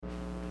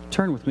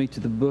Turn with me to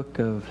the book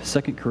of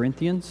 2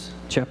 Corinthians,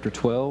 chapter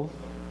 12.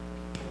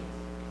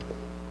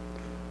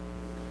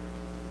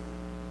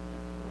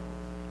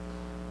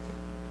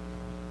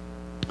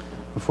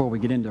 Before we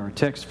get into our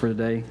text for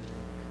today,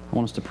 I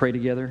want us to pray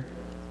together.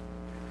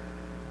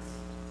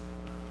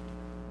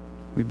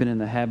 We've been in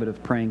the habit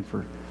of praying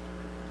for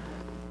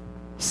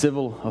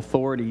civil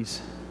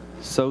authorities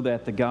so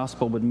that the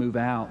gospel would move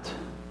out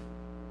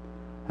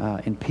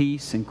in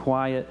peace and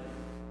quiet.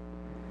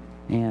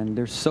 And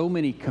there's so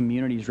many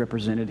communities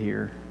represented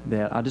here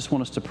that I just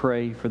want us to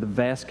pray for the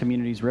vast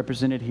communities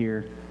represented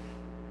here.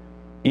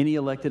 Any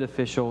elected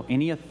official,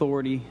 any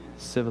authority,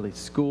 civilly,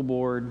 school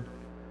board,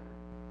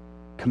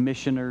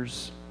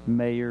 commissioners,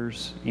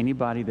 mayors,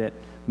 anybody that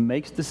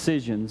makes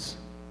decisions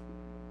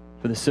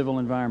for the civil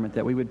environment,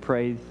 that we would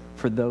pray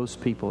for those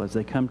people as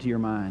they come to your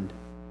mind.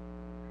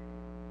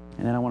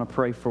 And then I want to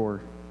pray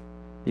for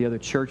the other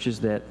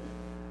churches that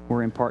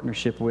we're in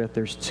partnership with.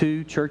 There's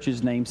two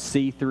churches named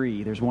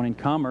C3. There's one in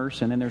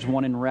Commerce, and then there's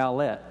one in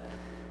Rowlett.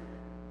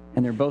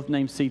 And they're both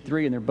named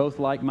C3, and they're both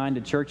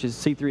like-minded churches.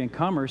 C3 in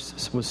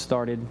Commerce was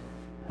started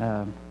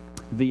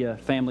via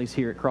families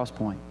here at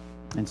Crosspoint.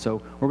 And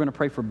so we're going to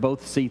pray for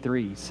both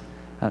C3s.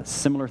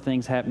 Similar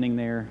things happening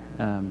there.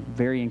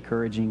 Very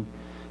encouraging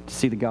to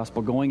see the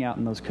gospel going out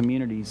in those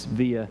communities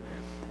via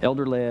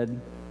elder-led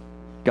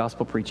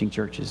gospel preaching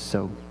churches.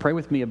 So pray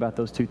with me about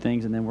those two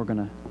things, and then we're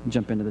going to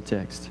jump into the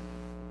text.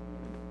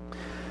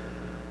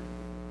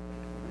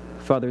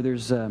 Father,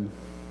 there's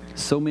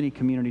so many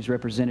communities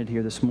represented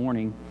here this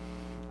morning.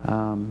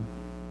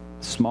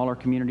 Smaller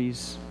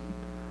communities,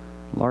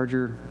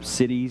 larger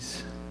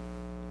cities.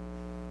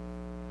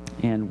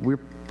 And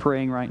we're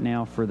praying right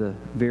now for the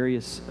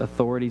various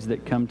authorities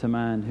that come to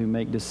mind who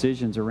make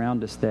decisions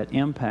around us that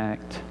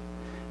impact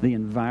the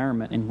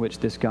environment in which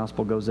this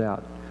gospel goes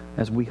out.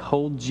 As we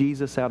hold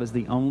Jesus out as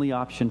the only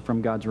option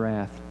from God's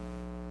wrath,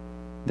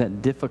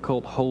 that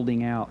difficult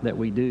holding out that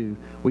we do,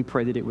 we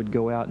pray that it would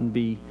go out and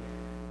be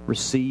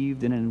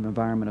received in an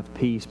environment of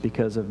peace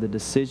because of the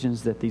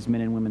decisions that these men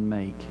and women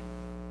make.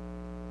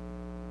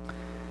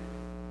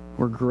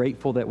 We're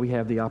grateful that we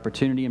have the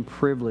opportunity and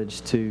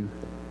privilege to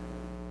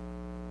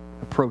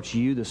approach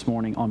you this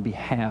morning on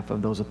behalf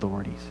of those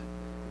authorities.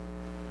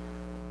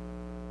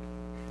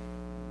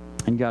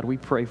 And God, we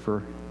pray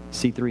for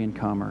C3 in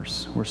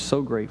Commerce. We're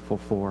so grateful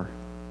for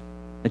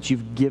that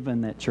you've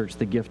given that church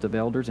the gift of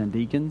elders and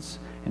deacons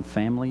and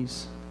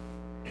families,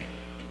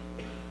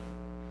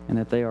 and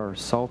that they are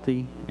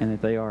salty, and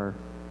that they are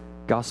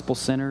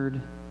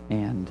gospel-centered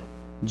and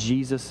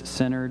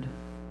Jesus-centered,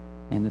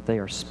 and that they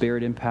are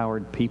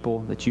spirit-empowered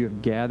people, that you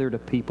have gathered a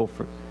people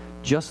for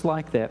just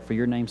like that for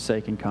your name's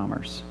sake in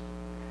Commerce.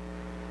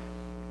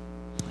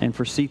 And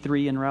for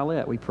C3 and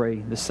Rowlett, we pray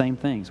the same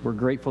things. We're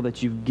grateful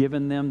that you've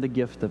given them the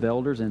gift of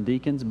elders and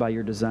deacons by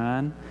your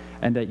design,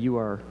 and that you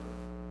are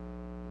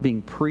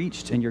being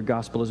preached and your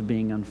gospel is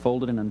being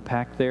unfolded and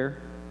unpacked there,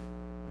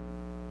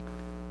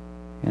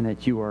 and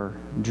that you are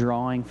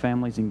drawing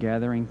families and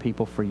gathering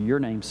people for your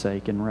name's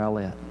sake in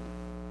Rowlett.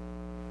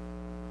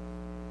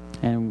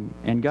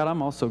 And God,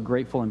 I'm also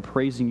grateful and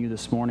praising you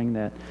this morning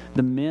that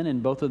the men in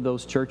both of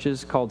those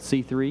churches called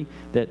C3,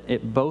 that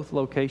at both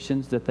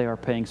locations that they are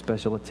paying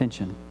special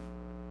attention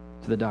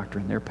to the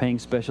doctrine. They're paying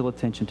special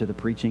attention to the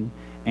preaching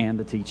and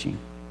the teaching.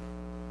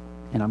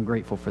 And I'm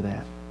grateful for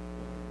that.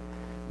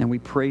 And we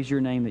praise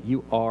your name that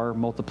you are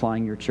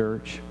multiplying your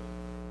church.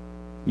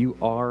 You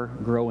are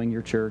growing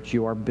your church.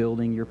 You are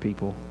building your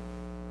people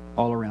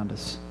all around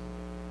us.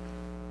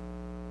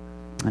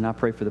 And I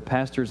pray for the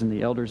pastors and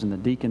the elders and the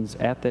deacons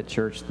at that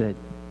church, that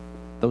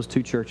those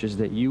two churches,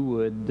 that you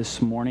would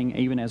this morning,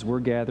 even as we're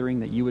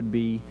gathering, that you would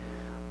be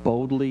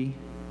boldly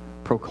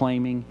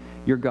proclaiming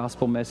your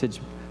gospel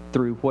message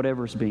through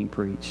whatever's being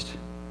preached.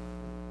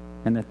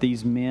 And that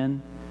these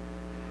men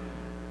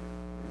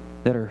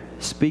that are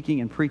speaking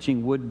and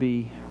preaching would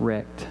be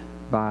wrecked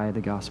by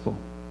the gospel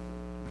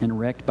and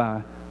wrecked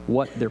by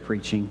what they're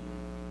preaching.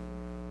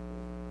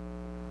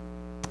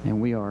 And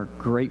we are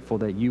grateful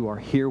that you are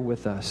here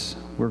with us.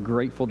 We're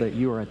grateful that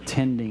you are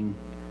attending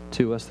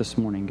to us this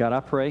morning. God,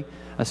 I pray,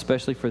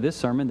 especially for this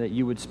sermon, that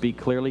you would speak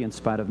clearly in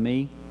spite of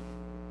me,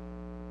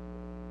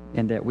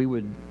 and that we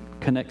would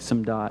connect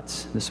some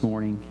dots this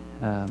morning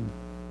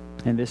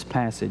in this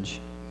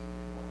passage,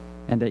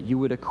 and that you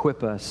would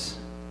equip us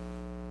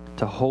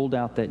to hold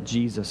out that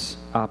Jesus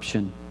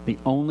option, the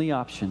only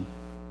option,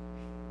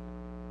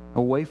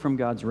 away from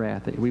God's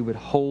wrath, that we would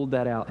hold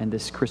that out in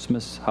this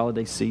Christmas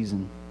holiday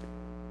season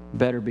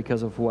better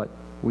because of what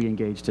we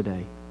engage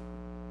today.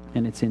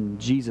 And it's in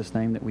Jesus'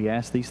 name that we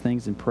ask these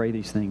things and pray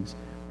these things.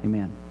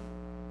 Amen.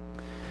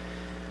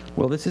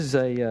 Well, this is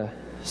a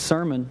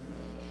sermon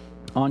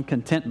on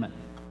contentment.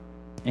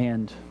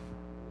 And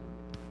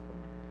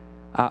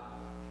the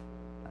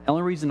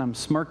only reason I'm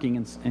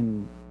smirking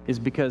is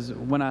because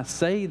when I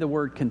say the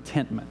word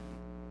contentment,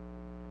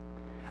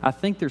 I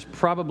think there's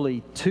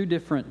probably two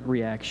different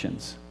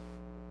reactions.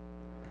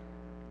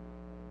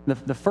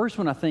 The first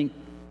one, I think,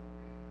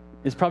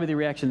 is probably the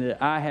reaction that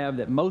I have,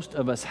 that most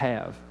of us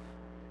have.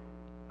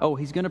 Oh,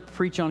 he's going to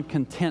preach on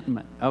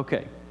contentment.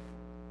 Okay.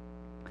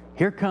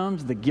 Here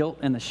comes the guilt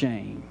and the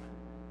shame.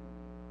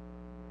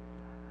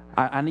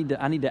 I need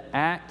to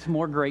act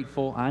more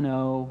grateful. I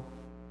know.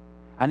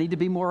 I need to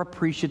be more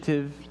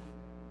appreciative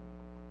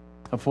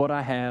of what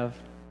I have.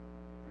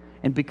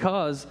 And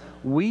because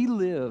we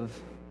live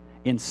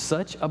in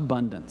such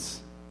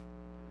abundance,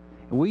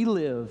 we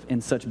live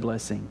in such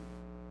blessing,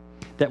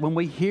 that when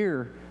we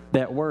hear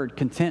that word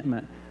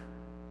contentment,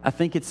 I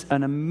think it's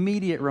an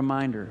immediate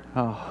reminder.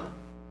 Oh,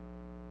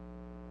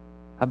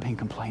 I've been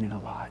complaining a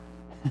lot.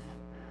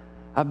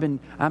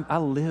 I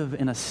live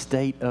in a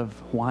state of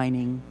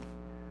whining.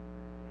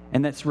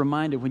 And that's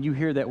reminded when you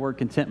hear that word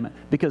contentment.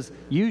 Because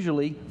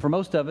usually, for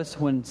most of us,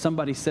 when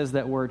somebody says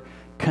that word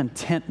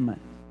contentment,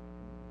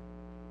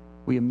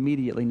 we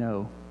immediately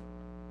know,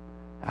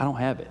 I don't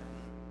have it.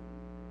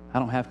 I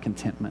don't have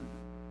contentment.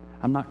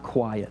 I'm not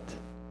quiet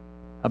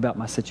about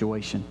my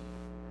situation.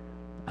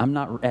 I'm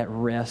not at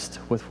rest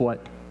with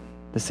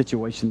the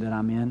situation that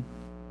I'm in.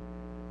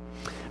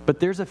 But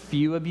there's a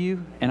few of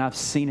you, and I've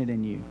seen it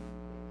in you.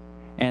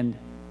 And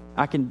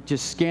I can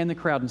just scan the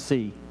crowd and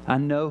see, I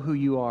know who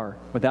you are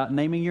without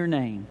naming your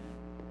name.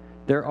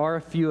 There are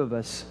a few of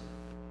us.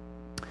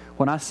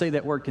 When I say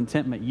that word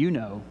contentment, you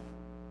know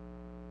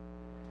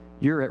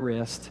you're at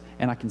rest,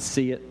 and I can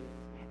see it.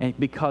 And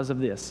because of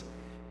this,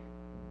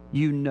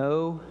 you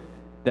know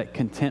that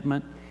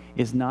contentment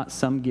is not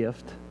some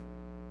gift.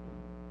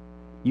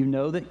 You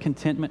know that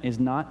contentment is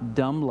not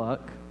dumb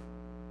luck.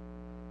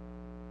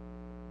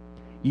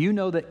 You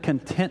know that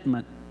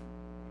contentment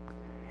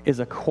is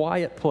a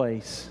quiet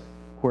place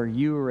where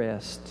you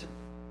rest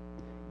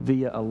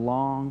via a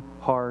long,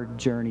 hard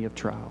journey of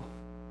trial.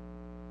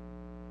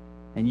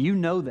 And you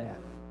know that.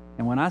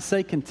 And when I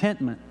say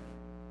contentment,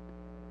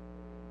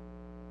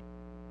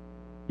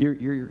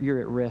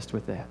 you're at rest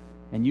with that.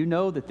 And you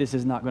know that this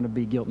is not going to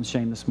be guilt and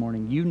shame this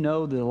morning. You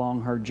know the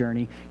long, hard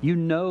journey. You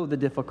know the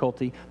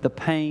difficulty, the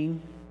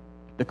pain,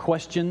 the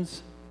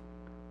questions,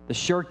 the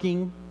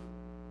shirking,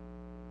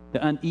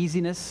 the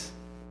uneasiness,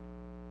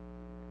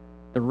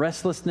 the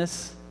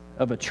restlessness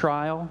of a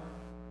trial,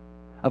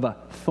 of a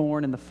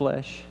thorn in the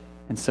flesh.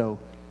 And so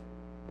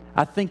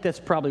I think that's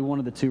probably one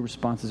of the two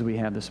responses we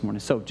have this morning.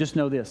 So just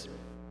know this.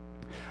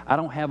 I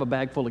don't have a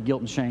bag full of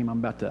guilt and shame I'm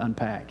about to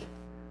unpack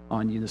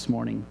on you this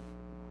morning,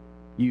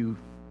 you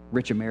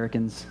rich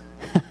Americans.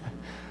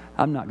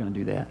 I'm not going to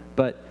do that.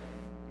 But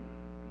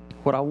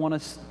what I want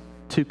us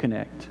to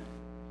connect,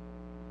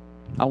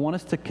 I want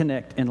us to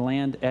connect and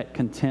land at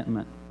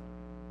contentment.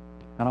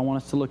 And I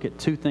want us to look at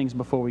two things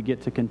before we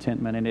get to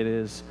contentment, and it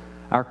is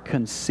our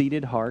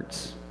conceited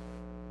hearts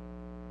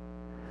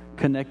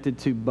connected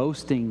to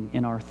boasting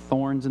in our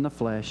thorns in the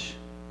flesh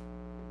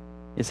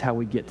is how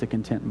we get to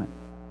contentment.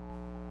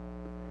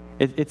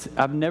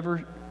 I've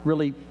never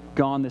really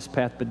gone this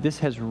path, but this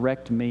has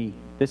wrecked me.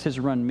 This has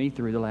run me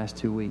through the last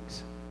 2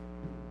 weeks.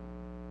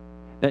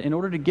 That in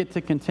order to get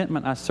to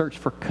contentment, I search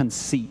for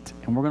conceit.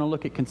 And we're going to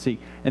look at conceit.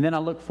 And then I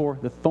look for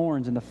the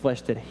thorns in the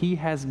flesh that He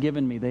has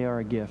given me. They are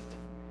a gift.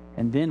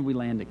 And then we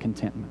land at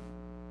contentment.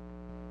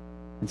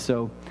 And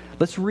so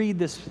let's read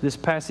this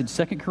passage,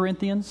 2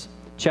 Corinthians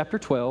chapter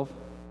 12.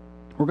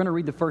 We're going to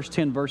read the first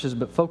 10 verses,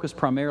 but focus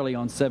primarily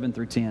on 7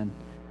 through 10.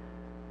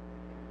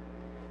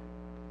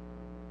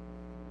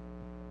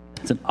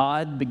 It's an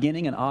odd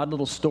beginning, an odd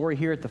little story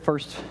here at the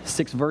first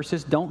 6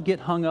 verses. Don't get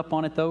hung up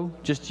on it, though,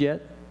 just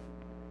yet.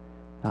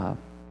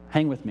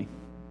 Hang with me.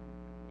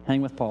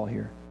 Hang with Paul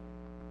here.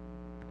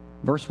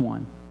 Verse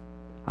 1.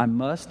 I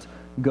must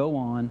go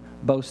on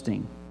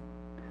boasting.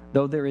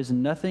 Though there is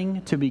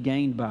nothing to be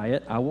gained by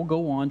it, I will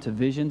go on to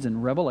visions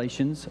and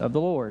revelations of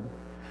the Lord.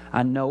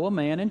 I know a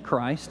man in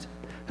Christ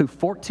who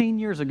 14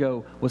 years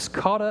ago was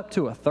caught up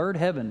to a third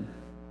heaven.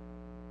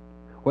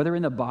 Whether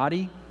in the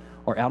body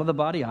or out of the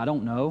body, I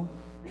don't know.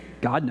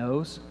 God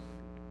knows.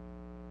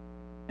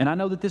 And I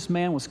know that this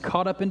man was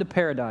caught up into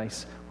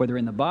paradise. Whether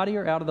in the body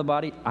or out of the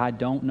body, I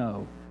don't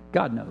know.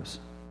 God knows.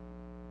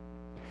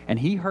 And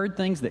he heard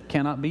things that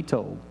cannot be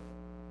told,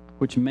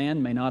 which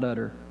man may not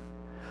utter.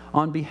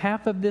 On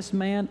behalf of this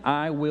man,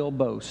 I will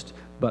boast.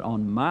 But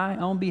on my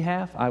own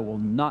behalf, I will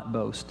not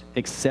boast,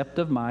 except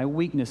of my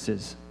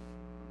weaknesses.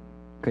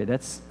 Okay,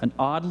 that's an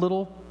odd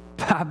little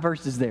 5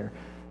 verses there.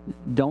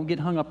 Don't get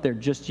hung up there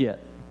just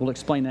yet. We'll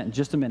explain that in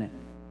just a minute.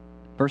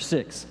 Verse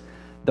 6.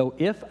 Though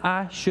if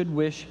I should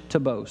wish to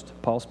boast,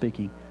 Paul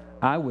speaking,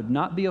 I would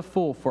not be a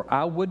fool, for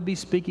I would be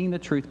speaking the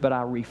truth, but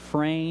I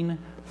refrain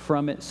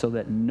from it so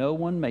that no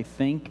one may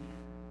think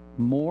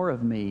more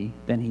of me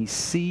than he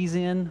sees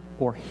in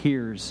or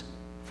hears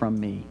from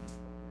me.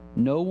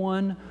 No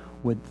one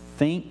would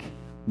think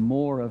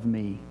more of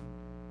me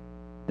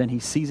than he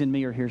sees in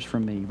me or hears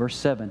from me. Verse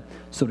 7.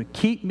 So to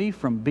keep me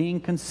from being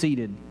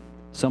conceited,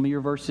 some of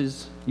your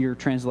verses, your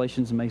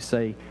translations may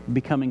say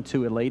becoming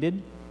too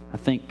elated. I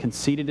think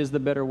conceited is the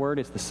better word.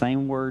 It's the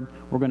same word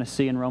we're going to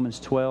see in Romans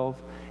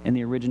 12 in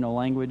the original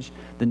language.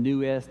 The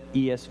new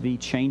ESV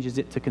changes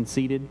it to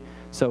conceited.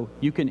 So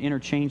you can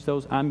interchange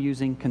those. I'm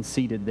using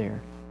conceited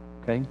there.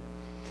 Okay?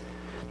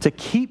 To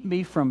keep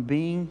me from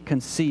being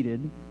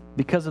conceited,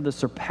 because of the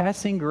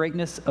surpassing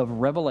greatness of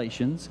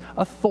revelations,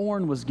 a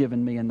thorn was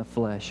given me in the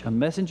flesh, a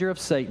messenger of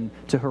Satan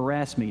to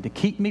harass me, to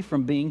keep me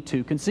from being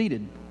too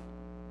conceited.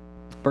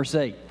 Verse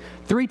 8,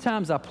 3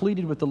 times I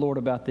pleaded with the Lord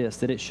about this,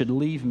 that it should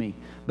leave me.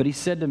 But he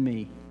said to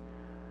me,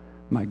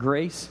 my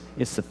grace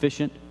is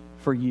sufficient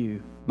for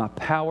you. My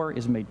power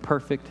is made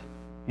perfect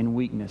in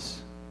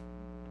weakness.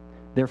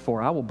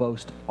 Therefore, I will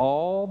boast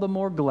all the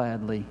more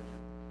gladly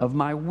of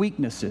my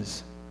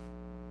weaknesses,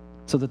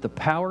 so that the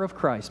power of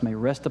Christ may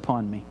rest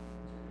upon me.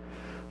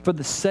 For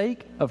the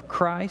sake of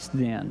Christ,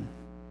 then,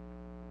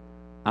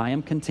 I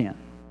am content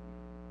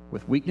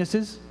with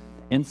weaknesses,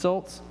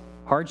 insults,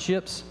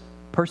 hardships,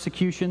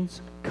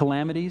 persecutions,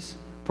 calamities.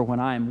 For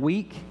when I am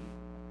weak,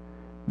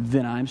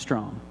 then I am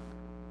strong.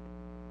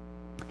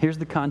 Here's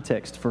the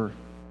context for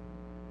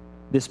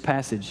this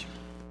passage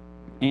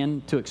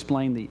and to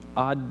explain the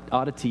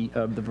oddity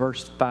of the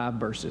first 5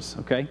 verses,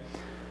 okay?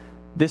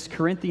 This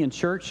Corinthian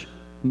church,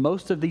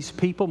 most of these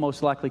people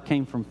most likely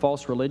came from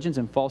false religions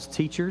and false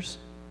teachers,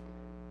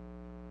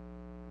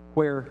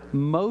 where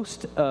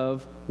most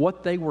of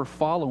what they were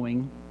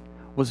following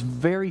was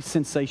very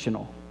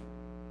sensational.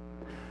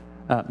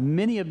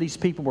 Many of these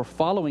people were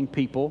following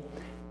people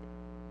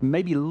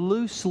maybe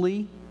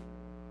loosely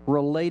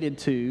related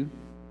to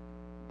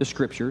the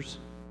Scriptures.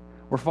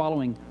 Were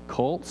following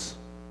cults,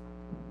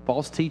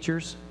 false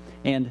teachers,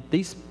 and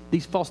these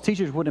false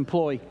teachers would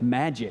employ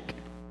magic,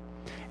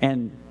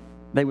 and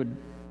they would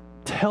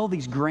tell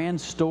these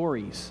grand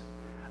stories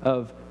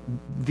of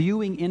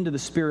viewing into the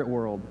spirit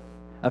world,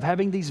 of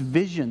having these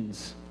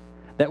visions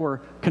that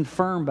were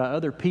confirmed by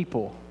other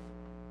people.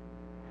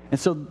 And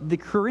so the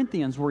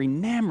Corinthians were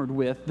enamored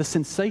with the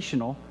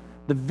sensational,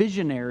 the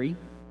visionary,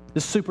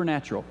 the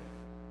supernatural.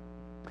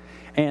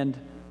 And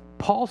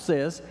Paul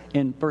says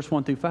in verse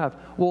 1 through 5,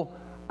 well,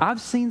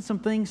 I've seen some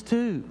things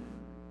too.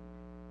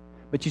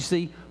 But you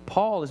see,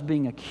 Paul is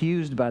being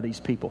accused by these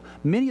people.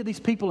 Many of these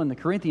people in the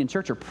Corinthian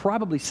church are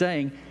probably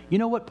saying, you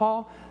know what,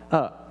 Paul?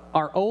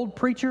 Our old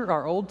preacher,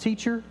 our old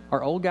teacher,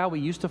 our old guy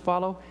we used to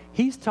follow,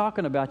 he's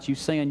talking about you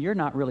saying you're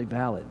not really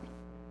valid.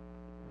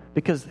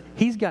 Because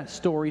he's got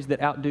stories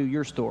that outdo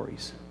your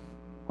stories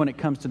when it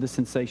comes to the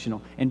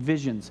sensational and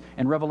visions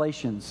and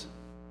revelations.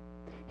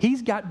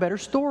 He's got better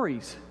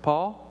stories,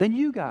 Paul, than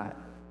you got.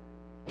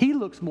 He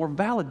looks more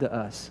valid to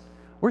us.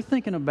 We're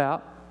thinking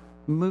about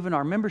moving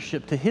our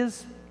membership to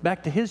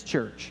back to his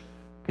church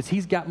because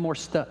he's got more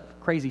stuff,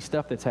 crazy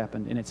stuff that's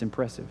happened, and it's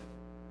impressive.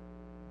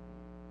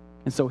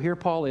 And so here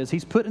Paul is.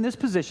 He's put in this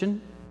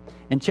position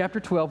in chapter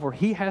 12 where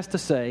he has to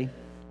say,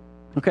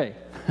 okay,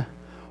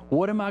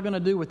 what am I going to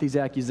do with these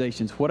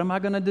accusations? What am I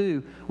going to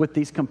do with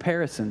these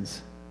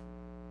comparisons?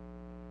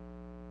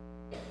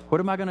 What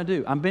am I going to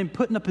do? I'm being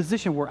put in a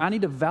position where I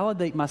need to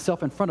validate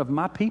myself in front of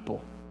my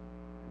people.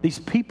 These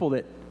people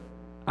that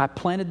I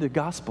planted the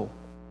gospel.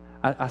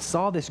 I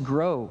saw this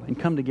grow and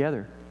come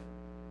together.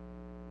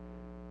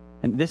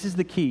 And this is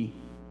the key.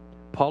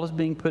 Paul is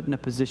being put in a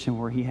position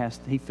where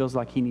he feels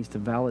like he needs to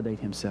validate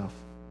himself.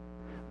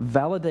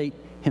 Validate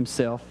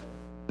himself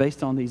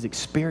based on these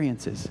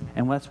experiences.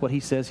 And that's what he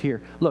says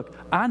here. Look,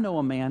 I know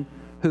a man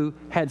who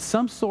had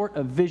some sort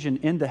of vision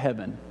into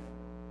heaven.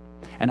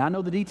 And I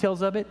know the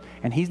details of it,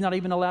 and he's not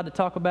even allowed to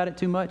talk about it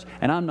too much,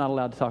 and I'm not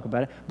allowed to talk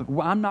about it, but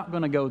I'm not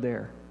going to go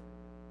there.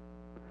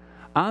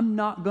 I'm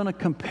not going to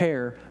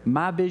compare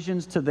my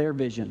visions to their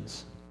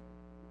visions.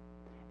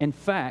 In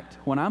fact,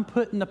 when I'm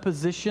put in a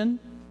position,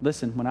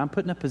 when I'm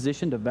put in a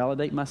position to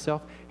validate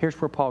myself, here's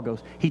where Paul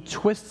goes. He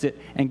twists it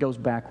and goes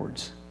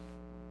backwards.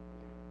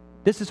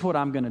 This is what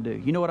I'm going to do.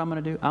 You know what I'm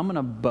going to do? I'm going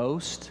to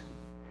boast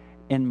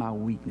in my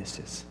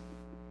weaknesses.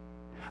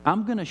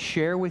 I'm going to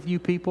share with you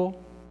people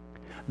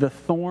the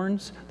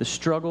thorns, the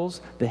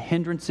struggles, the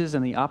hindrances,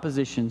 and the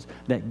oppositions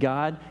that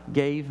God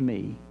gave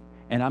me.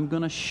 And I'm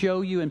going to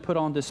show you and put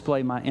on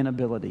display my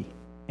inability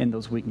in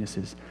those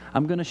weaknesses.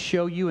 I'm going to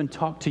show you and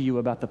talk to you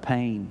about the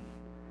pain,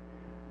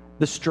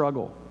 the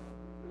struggle.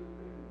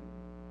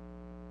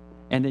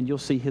 And then you'll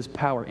see His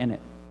power in it.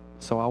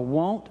 So I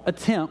won't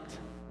attempt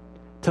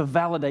to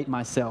validate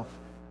myself.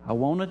 I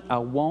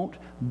won't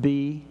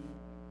be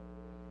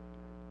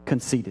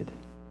conceited.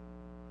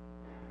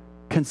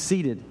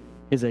 Conceited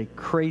is a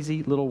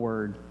crazy little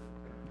word.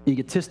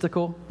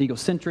 Egotistical,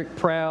 egocentric,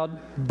 proud,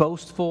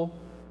 boastful,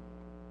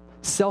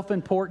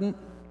 self-important,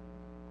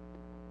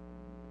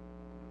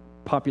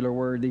 popular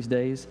word these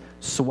days,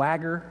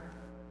 swagger,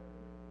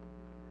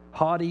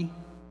 haughty,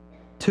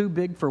 too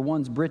big for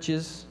one's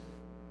britches,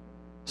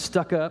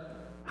 stuck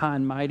up, high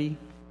and mighty,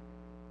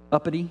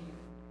 uppity.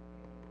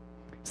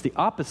 It's the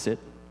opposite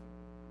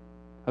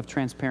of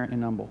transparent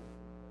and humble.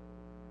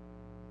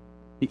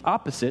 The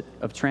opposite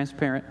of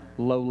transparent,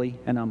 lowly,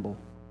 and humble.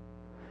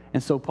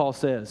 And so Paul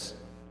says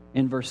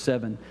in verse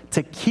 7,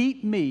 to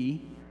keep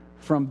me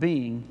from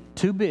being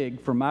too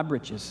big for my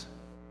britches,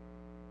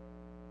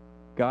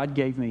 God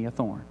gave me a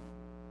thorn.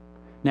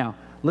 Now,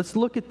 let's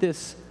look at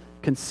this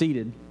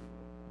conceited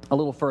a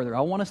little further.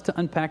 I want us to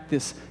unpack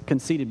this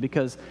conceited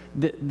because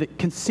the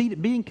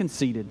conceited, being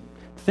conceited,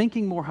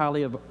 thinking more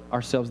highly of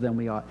ourselves than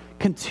we ought,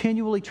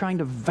 continually trying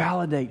to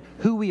validate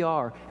who we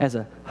are as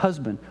a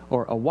husband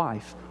or a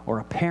wife or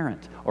a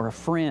parent or a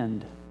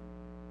friend.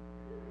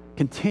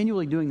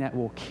 Continually doing that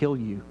will kill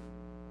you.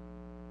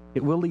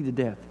 It will lead to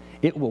death.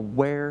 It will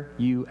wear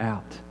you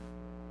out.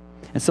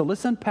 And so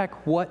let's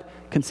unpack what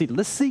conceited.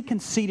 Let's see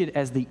conceited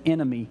as the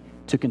enemy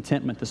to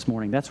contentment this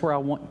morning. That's where I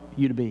want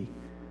you to be.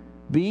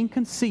 Being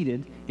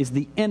conceited is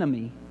the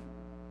enemy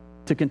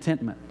to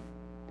contentment.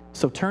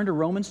 So turn to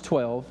Romans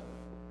 12.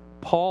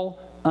 Paul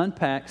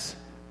unpacks,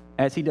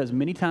 as he does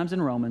many times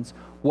in Romans,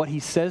 what he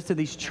says to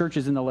these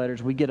churches in the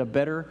letters. We get a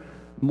better,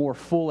 more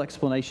full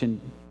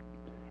explanation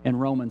in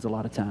Romans a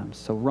lot of times.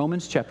 So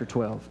Romans chapter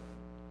 12.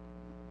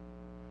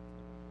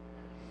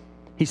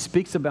 He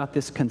speaks about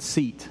this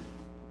conceit.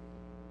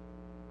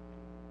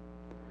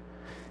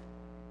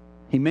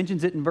 He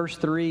mentions it in verse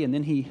 3, and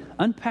then he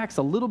unpacks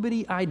a little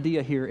bitty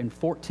idea here in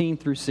 14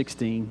 through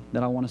 16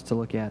 that I want us to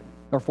look at,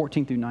 or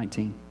 14 through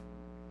 19.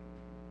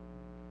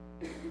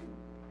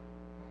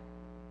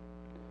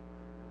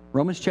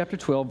 Romans chapter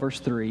 12, verse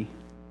 3.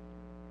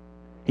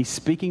 He's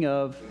speaking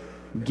of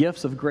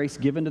gifts of grace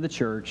given to the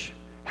church,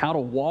 how to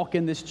walk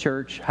in this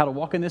church, how to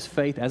walk in this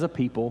faith as a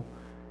people,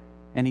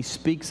 and he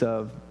speaks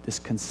of this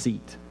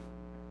conceit.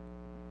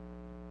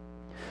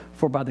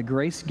 For by the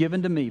grace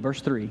given to me,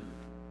 verse 3,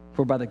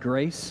 for by the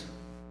grace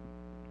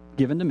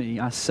given to me,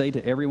 I say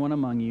to everyone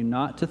among you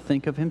not to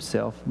think of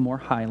himself more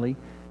highly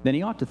than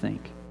he ought to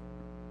think,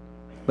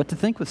 but to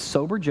think with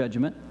sober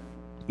judgment,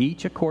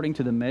 each according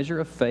to the measure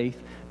of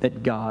faith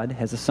that God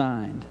has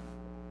assigned.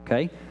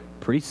 Okay?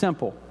 Pretty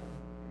simple.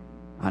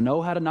 I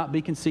know how to not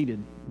be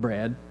conceited,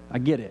 Brad. I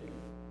get it.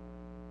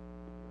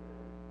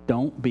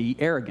 Don't be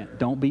arrogant.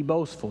 Don't be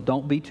boastful.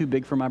 Don't be too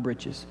big for my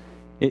britches.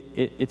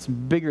 It's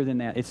bigger than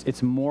that.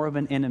 It's more of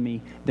an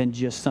enemy than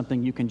just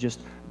something you can just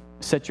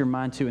set your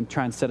mind to and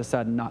try and set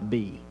aside and not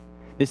be.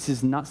 This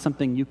is not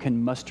something you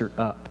can muster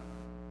up.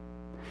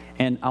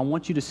 And I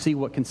want you to see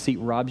what conceit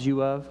robs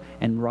you of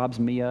and robs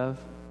me of.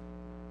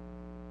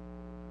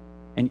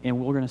 And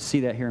we're going to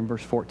see that here in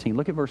verse 14.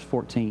 Look at verse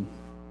 14.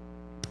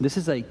 This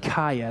is a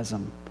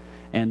chiasm.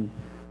 And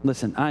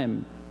listen, I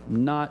am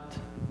not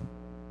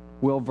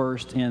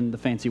well-versed in the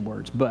fancy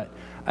words, but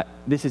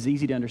this is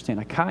easy to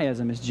understand. A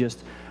chiasm is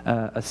just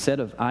a set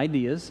of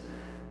ideas,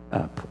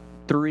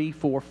 3,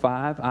 4,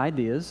 5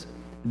 ideas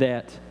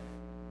that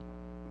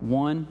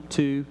 1,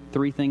 2,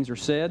 3 things are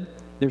said.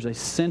 There's a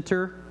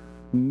center,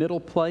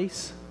 middle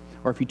place,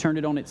 or if you turned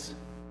it on its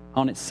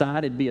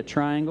side, it'd be a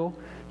triangle.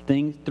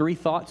 3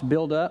 thoughts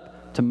build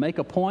up to make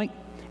a point,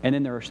 and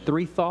then there's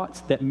 3 thoughts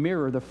that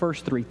mirror the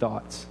first 3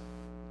 thoughts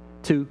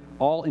to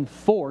all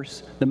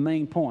enforce the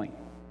main point.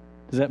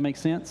 Does that make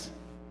sense?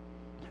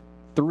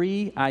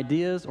 3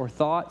 ideas or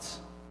thoughts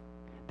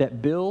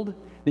that build,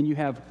 then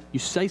you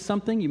say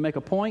something, you make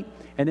a point,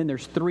 and then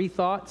there's 3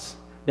 thoughts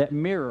that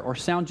mirror or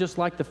sound just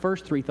like the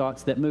first 3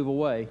 thoughts that move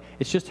away.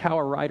 It's just how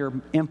a writer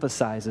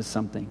emphasizes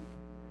something.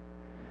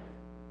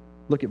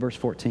 Look at verse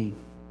 14.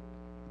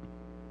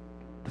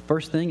 The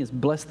first thing is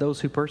bless those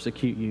who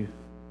persecute you.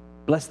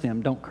 Bless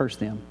them, don't curse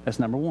them. That's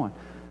number 1.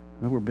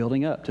 We're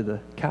building up to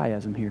the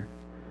chiasm here.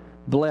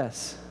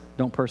 Bless,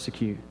 don't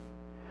persecute.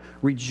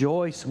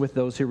 Rejoice with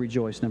those who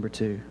rejoice, number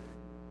 2.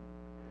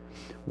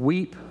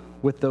 Weep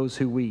with those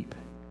who weep,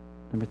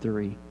 number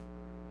 3.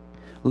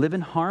 Live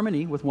in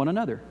harmony with one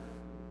another.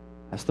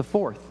 That's the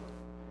 4th.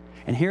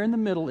 And here in the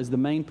middle is the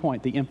main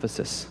point, the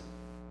emphasis.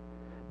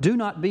 Do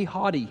not be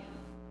haughty,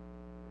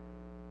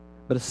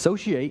 but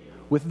associate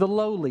with the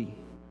lowly.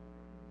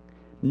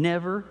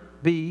 Never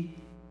be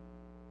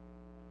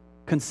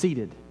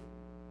conceited.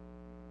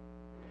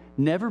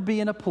 Never be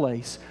in a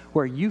place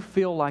where you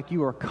feel like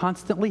you are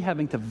constantly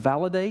having to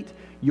validate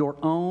your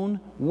own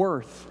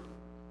worth.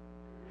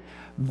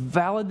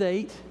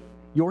 Validate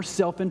your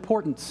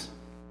self-importance.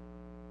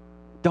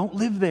 Don't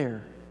live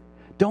there.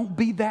 Don't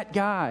be that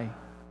guy.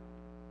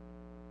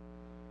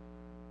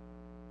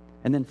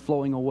 And then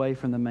flowing away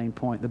from the main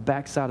point, the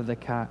backside of the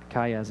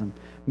chiasm,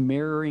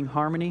 mirroring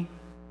harmony.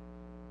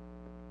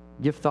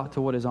 Give thought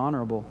to what is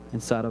honorable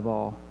inside of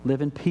all.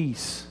 Live in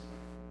peace.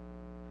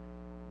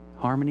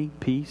 Harmony,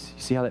 peace.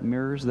 You see how that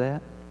mirrors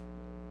that?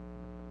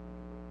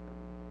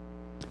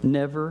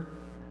 Never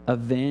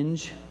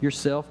avenge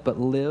yourself, but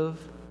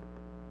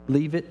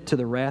leave it to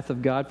the wrath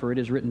of God, for it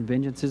is written,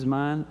 vengeance is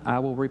mine, I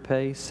will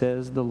repay,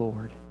 says the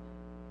Lord.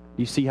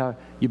 You see how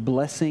you're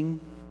blessing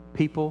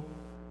people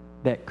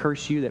that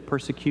curse you, that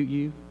persecute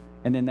you,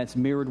 and then that's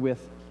mirrored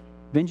with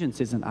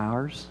vengeance isn't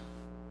ours.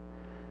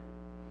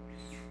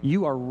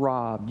 You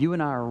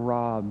and I are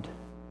robbed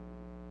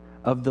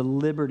of the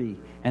liberty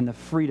and the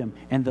freedom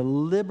and the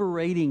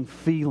liberating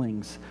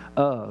feelings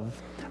of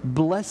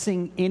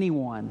blessing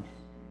anyone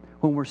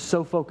when we're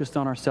so focused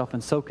on ourselves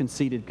and so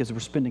conceited because we're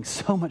spending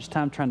so much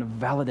time trying to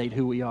validate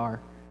who we are.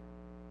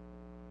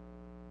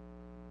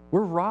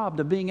 We're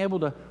robbed of being able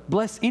to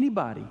bless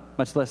anybody,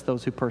 much less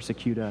those who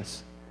persecute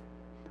us.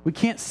 We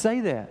can't say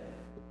that.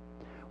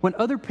 When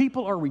other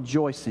people are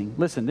rejoicing,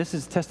 listen, this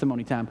is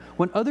testimony time.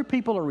 When other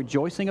people are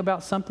rejoicing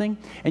about something,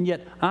 and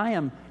yet I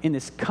am in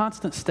this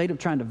constant state of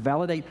trying to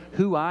validate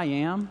who I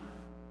am,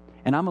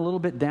 and I'm a little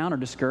bit down or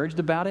discouraged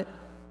about it,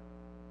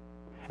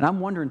 and I'm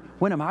wondering,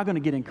 when am I going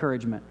to get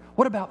encouragement?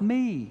 What about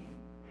me?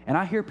 And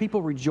I hear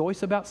people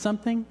rejoice about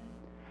something,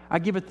 I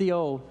give it the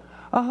old,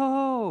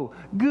 oh,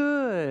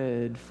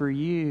 good for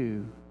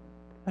you.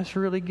 That's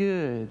really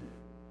good.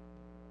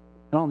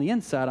 And on the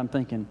inside, I'm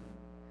thinking,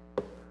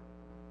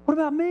 what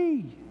about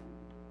me?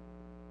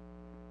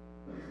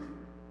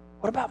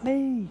 What about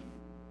me?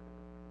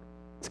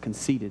 It's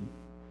conceited.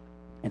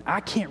 And I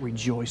can't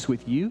rejoice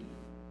with you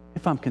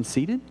if I'm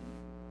conceited.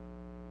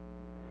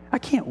 I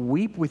can't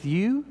weep with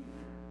you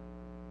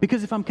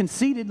because if I'm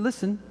conceited,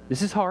 listen,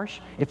 this is harsh.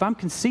 If I'm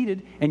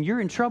conceited and you're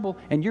in trouble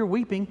and you're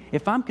weeping,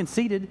 if I'm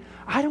conceited,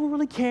 I don't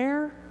really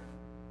care.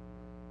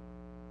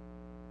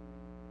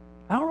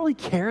 I don't really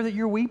care that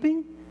you're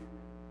weeping.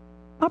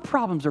 My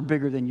problems are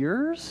bigger than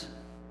yours.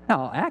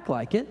 Now, I'll act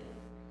like it.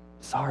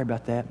 Sorry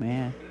about that,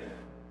 man.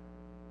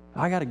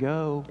 I got to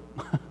go.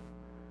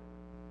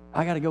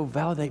 I got to go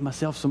validate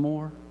myself some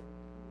more.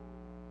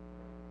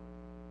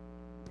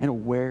 It'll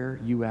wear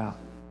you out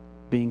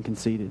being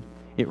conceited.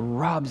 It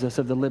robs us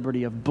of the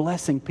liberty of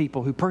blessing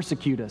people who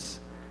persecute us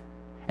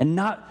and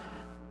not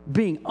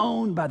being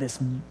owned by this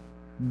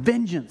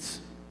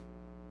vengeance.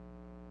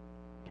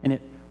 And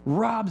it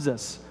robs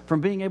us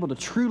from being able to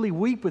truly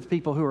weep with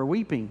people who are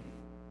weeping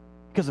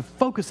because the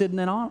focus isn't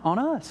on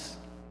us.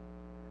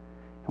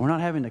 And we're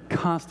not having to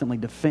constantly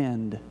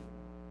defend.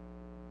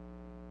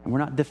 And we're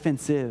not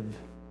defensive.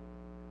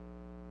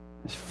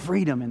 There's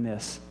freedom in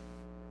this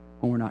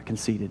when we're not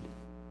conceited.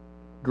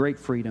 Great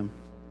freedom.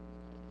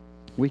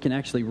 We can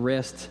actually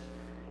rest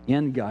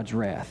in God's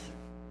wrath.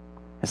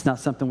 It's not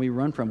something we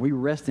run from. We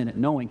rest in it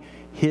knowing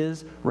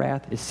His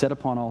wrath is set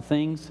upon all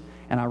things,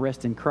 and I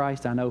rest in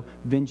Christ. I know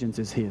vengeance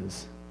is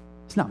His.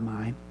 It's not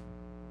mine.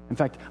 In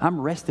fact, I'm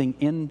resting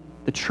in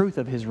the truth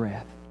of His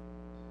wrath.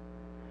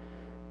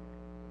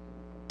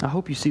 I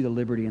hope you see the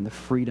liberty and the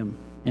freedom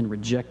in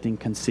rejecting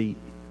conceit.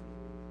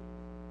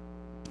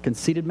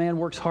 Conceited man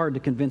works hard to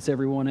convince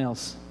everyone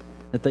else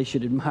that they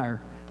should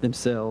admire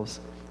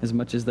themselves as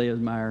much as they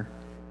admire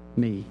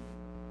me,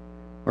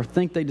 or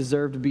think they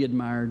deserve to be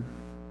admired.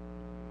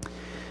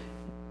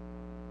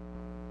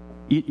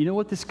 You know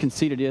what this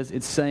conceited is?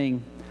 It's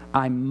saying,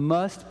 I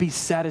must be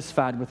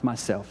satisfied with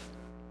myself.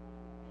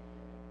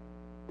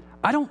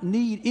 I don't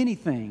need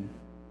anything.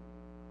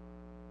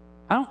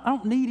 I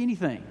don't need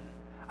anything.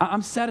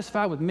 I'm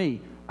satisfied with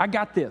me. I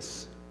got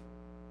this.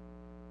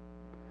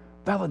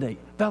 Validate,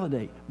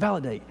 validate,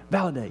 validate,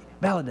 validate,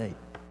 validate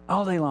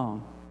all day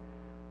long.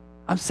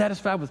 I'm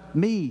satisfied with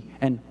me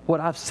and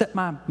what I've set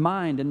my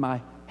mind and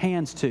my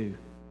hands to.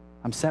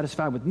 I'm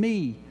satisfied with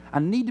me. I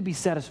need to be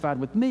satisfied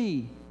with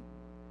me.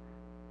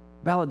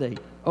 Validate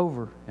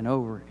over and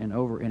over and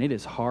over. And it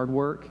is hard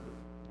work,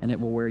 and it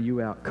will wear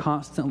you out.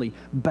 Constantly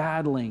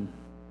battling,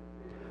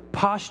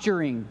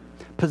 posturing,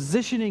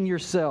 positioning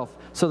yourself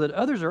so that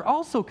others are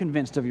also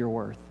convinced of your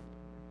worth.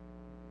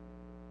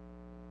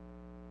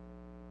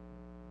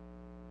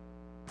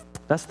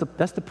 That's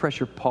the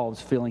pressure Paul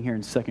is feeling here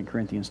in 2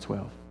 Corinthians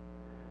 12.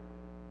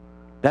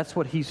 That's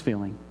what he's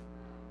feeling.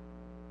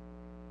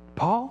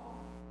 Paul,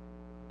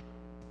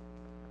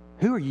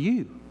 who are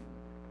you?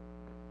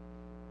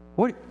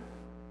 What?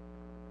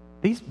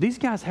 These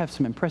guys have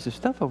some impressive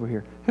stuff over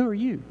here. Who are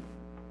you?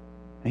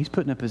 And he's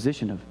put in a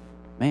position of,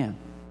 man,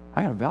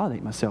 I got to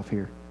validate myself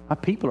here. My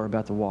people are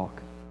about to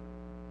walk.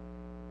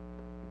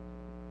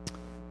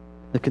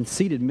 The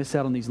conceited miss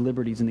out on these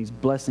liberties and these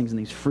blessings and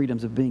these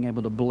freedoms of being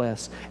able to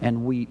bless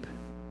and weep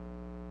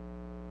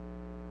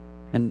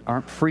and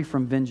aren't free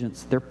from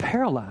vengeance. They're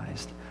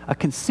paralyzed. A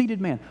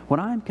conceited man. When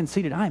I am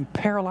conceited, I am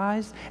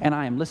paralyzed and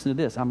I am, listen to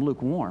this, I'm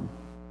lukewarm.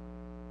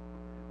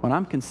 When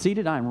I'm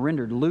conceited, I am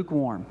rendered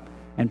lukewarm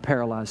and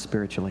paralyzed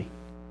spiritually.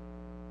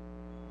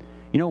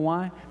 You know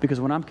why? Because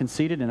when I'm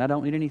conceited and I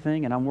don't need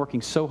anything and I'm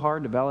working so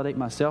hard to validate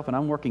myself and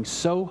I'm working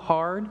so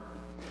hard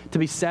to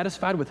be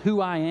satisfied with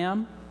who I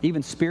am,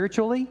 even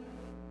spiritually,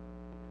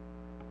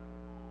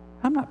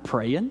 I'm not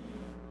praying.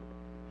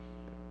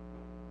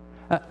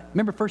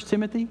 Remember 1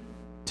 Timothy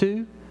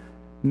 2?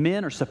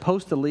 Men are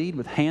supposed to lead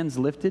with hands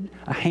lifted,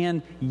 a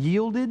hand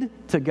yielded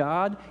to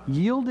God,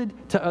 yielded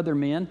to other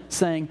men,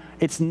 saying,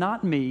 it's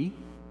not me,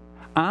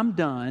 I'm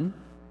done,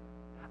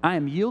 I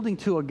am yielding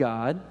to a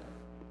God,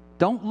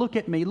 don't look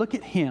at me, look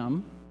at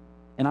Him,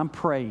 and I'm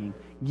praying,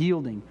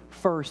 yielding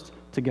first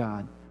to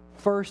God,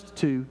 first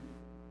to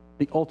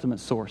the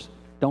ultimate source.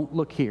 Don't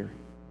look here.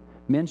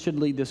 Men should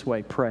lead this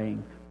way,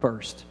 praying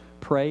first,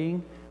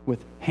 praying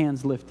with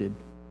hands lifted.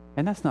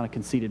 And that's not a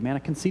conceited man. A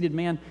conceited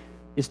man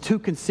is too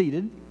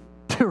conceited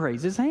to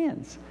raise his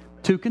hands,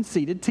 too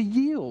conceited to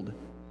yield,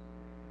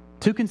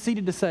 too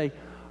conceited to say,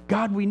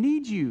 God, we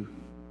need you.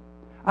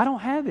 I don't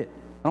have it.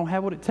 I don't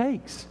have what it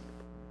takes.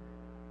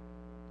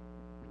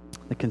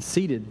 The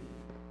conceited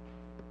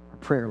are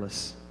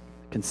prayerless.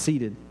 The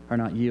conceited are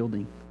not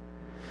yielding.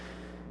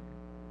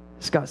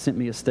 Scott sent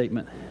me a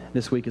statement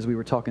this week as we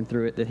were talking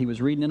through it that he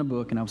was reading in a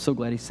book, and I was so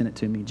glad he sent it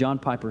to me. John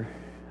Piper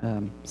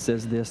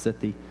says this, that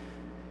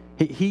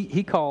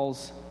he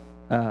calls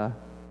the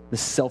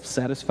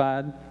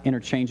self-satisfied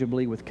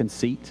interchangeably with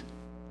conceit.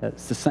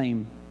 It's the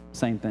same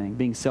thing.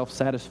 Being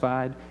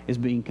self-satisfied is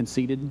being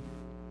conceited.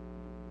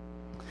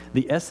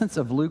 The essence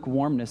of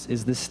lukewarmness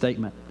is this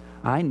statement: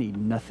 I need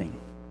nothing.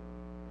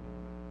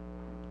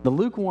 The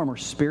lukewarm are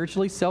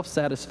spiritually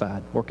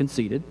self-satisfied or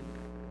conceited.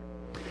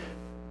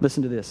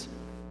 Listen to this.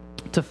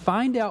 To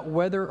find out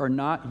whether or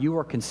not you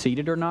are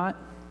conceited or not,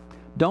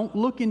 don't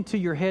look into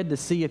your head to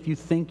see if you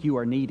think you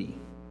are needy.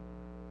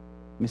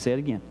 Let me say it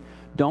again.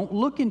 Don't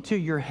look into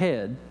your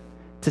head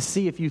to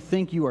see if you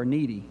think you are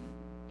needy.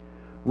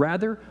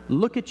 Rather,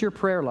 look at your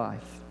prayer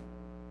life.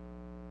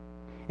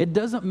 It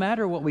doesn't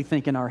matter what we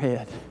think in our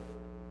head.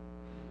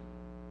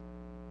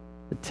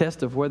 The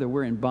test of whether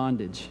we're in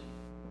bondage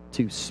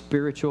to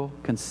spiritual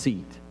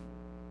conceit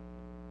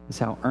is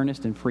how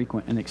earnest and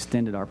frequent and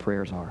extended our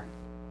prayers are.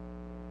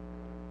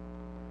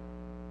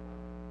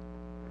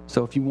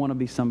 So if you want to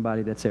be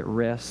somebody that's at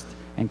rest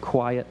and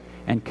quiet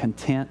and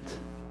content,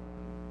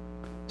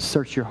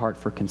 search your heart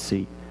for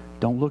conceit.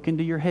 Don't look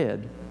into your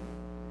head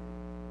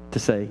to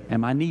say,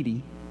 am I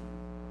needy?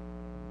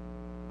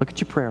 Look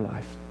at your prayer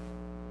life.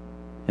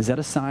 Is that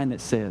a sign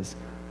that says,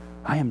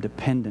 I am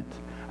dependent,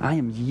 I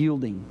am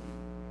yielding,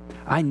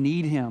 I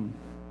need Him?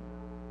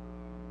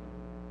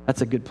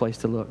 That's a good place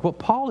to look. What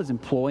Paul is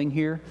employing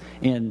here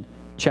in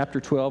chapter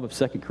 12 of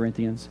 2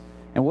 Corinthians,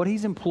 and what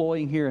he's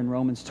employing here in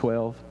Romans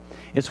 12,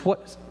 is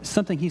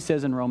something he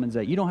says in Romans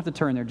 8. You don't have to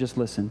turn there, just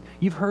listen.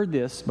 You've heard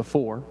this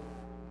before.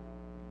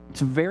 It's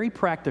very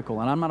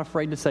practical, and I'm not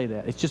afraid to say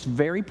that. It's just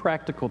very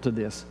practical to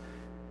this.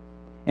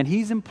 And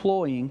he's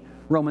employing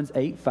Romans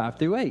 8, 5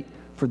 through 8.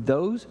 For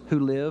those who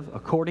live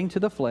according to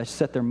the flesh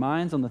set their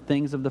minds on the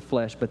things of the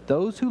flesh, but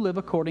those who live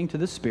according to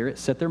the Spirit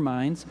set their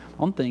minds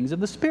on things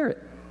of the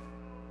Spirit.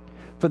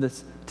 For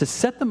to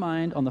set the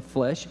mind on the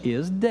flesh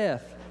is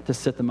death. To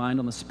set the mind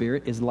on the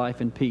Spirit is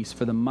life and peace.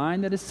 For the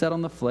mind that is set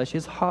on the flesh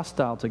is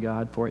hostile to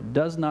God, for it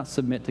does not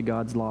submit to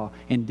God's law.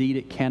 Indeed,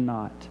 it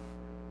cannot.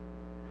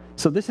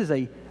 So this is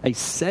a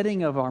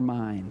setting of our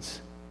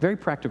minds. Very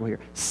practical here.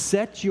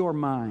 Set your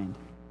mind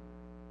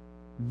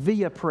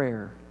via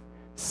prayer.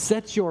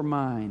 Set your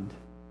mind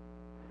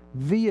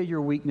via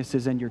your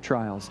weaknesses and your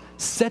trials.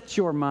 Set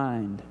your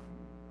mind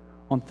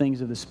on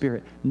things of the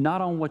Spirit,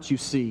 not on what you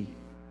see,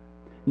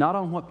 not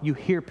on what you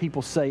hear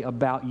people say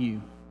about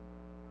you.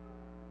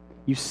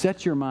 You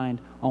set your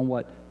mind on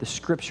what the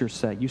Scriptures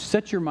say. You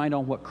set your mind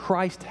on what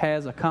Christ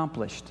has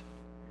accomplished.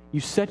 You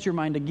set your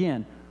mind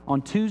again.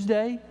 On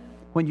Tuesday,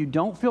 when you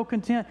don't feel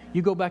content,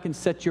 you go back and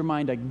set your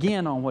mind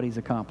again on what He's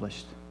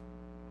accomplished.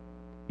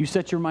 You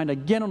set your mind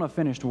again on a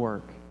finished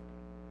work.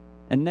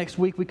 And next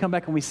week we come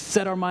back and we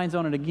set our minds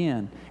on it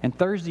again. And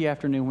Thursday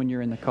afternoon when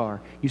you're in the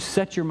car, you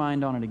set your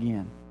mind on it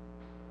again.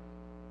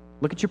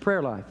 Look at your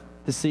prayer life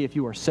to see if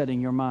you are setting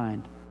your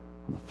mind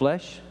on the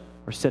flesh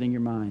or setting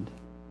your mind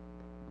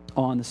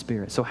on the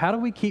Spirit. So how do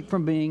we keep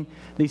from being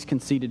these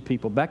conceited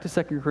people? Back to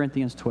 2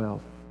 Corinthians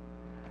 12.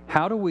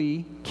 How do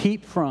we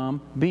keep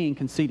from being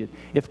conceited?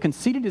 If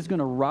conceited is going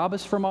to rob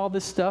us from all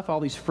this stuff,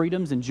 all these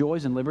freedoms and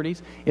joys and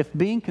liberties, if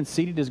being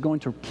conceited is going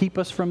to keep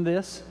us from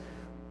this,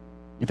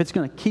 if it's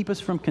going to keep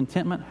us from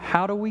contentment,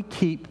 how do we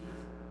keep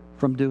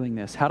from doing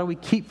this? How do we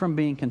keep from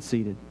being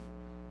conceited?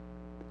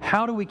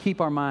 How do we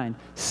keep our mind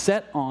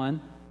set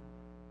on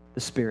the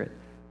Spirit?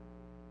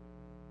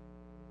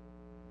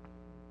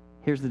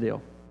 Here's the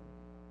deal.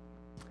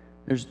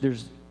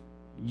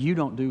 You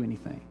don't do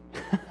anything.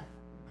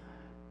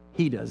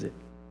 He does it.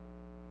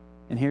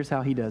 And here's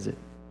how He does it.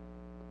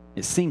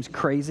 It seems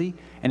crazy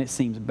and it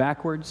seems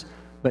backwards,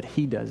 but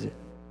He does it.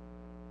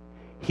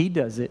 He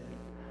does it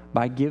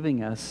by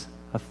giving us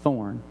a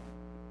thorn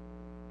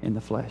in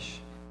the flesh.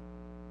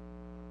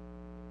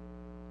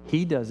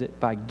 He does it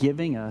by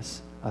giving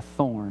us a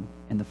thorn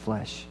in the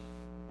flesh.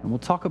 And we'll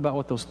talk about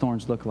what those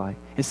thorns look like.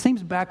 It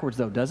seems backwards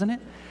though, doesn't it?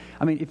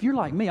 I mean, if you're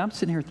like me, I'm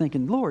sitting here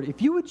thinking, Lord,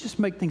 if you would just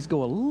make things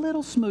go a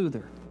little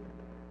smoother.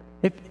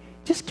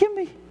 Just give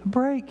me a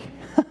break.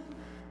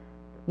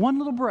 One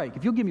little break.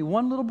 If you'll give me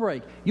one little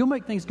break, you'll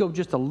make things go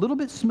just a little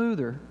bit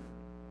smoother.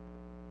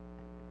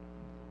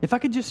 If I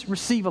could just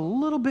receive a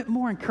little bit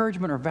more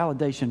encouragement or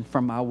validation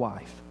from my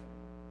wife,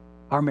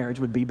 our marriage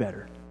would be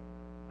better.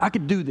 I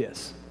could do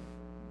this.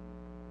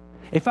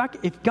 If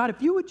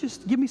you would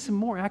just give me some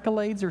more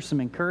accolades or some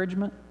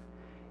encouragement,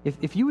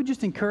 if you would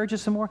just encourage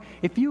us some more,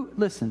 if you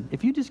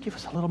just give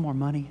us a little more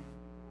money,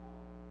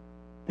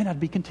 then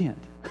I'd be content.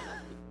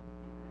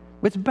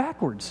 It's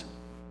backwards.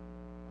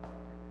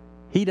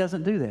 He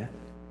doesn't do that.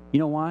 You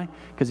know why?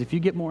 Because if you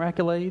get more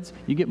accolades,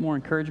 you get more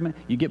encouragement,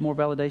 you get more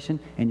validation,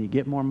 and you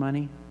get more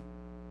money,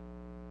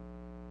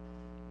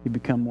 you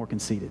become more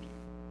conceited.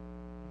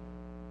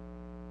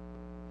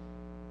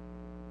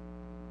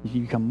 You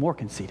become more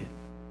conceited.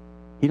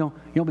 You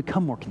don't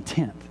become more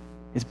content.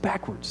 It's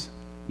backwards.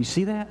 You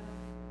see that?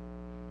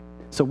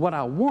 So what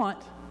I want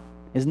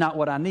is not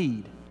what I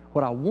need.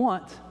 What I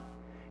want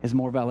is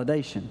more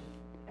validation.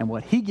 And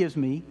what he gives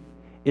me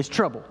is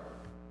trouble.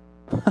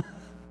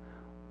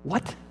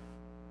 What?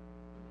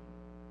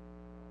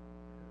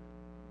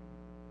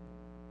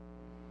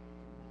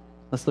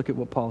 Let's look at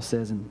what Paul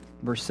says in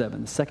verse 7,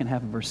 the second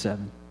half of verse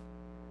 7.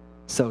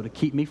 So to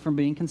keep me from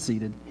being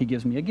conceited, he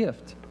gives me a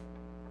gift.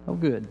 Oh,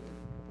 good.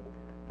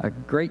 A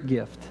great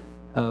gift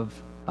of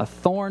a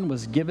thorn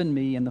was given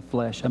me in the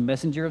flesh, a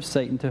messenger of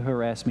Satan to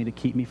harass me, to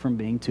keep me from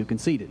being too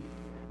conceited.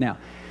 Now,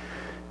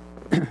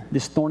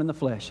 this thorn in the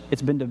flesh,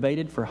 it's been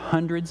debated for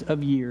hundreds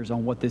of years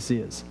on what this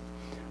is.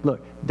 Look,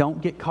 don't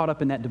get caught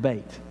up in that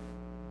debate,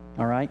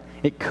 all right?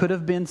 It could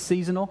have been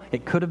seasonal.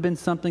 It could have been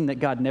something that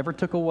God never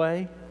took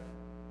away.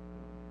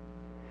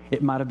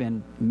 It might have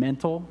been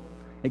mental.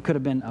 It could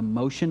have been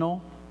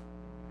emotional.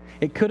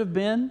 It could have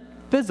been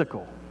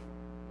physical.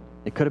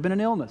 It could have been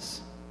an illness.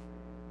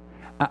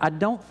 I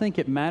don't think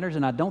it matters,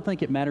 and I don't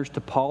think it matters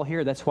to Paul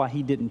here. That's why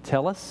he didn't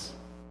tell us.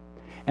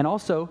 And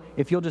also,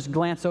 if you'll just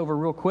glance over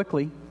real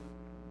quickly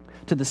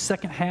to the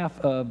second half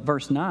of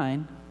verse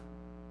 10,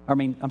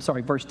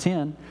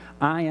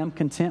 I am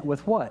content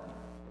with what?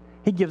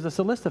 He gives us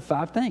a list of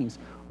 5 things: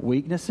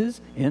 weaknesses,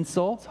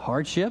 insults,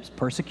 hardships,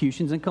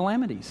 persecutions, and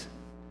calamities.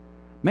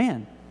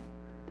 Man,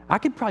 I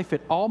could probably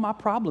fit all my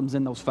problems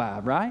in those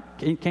 5, right?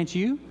 Can't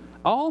you?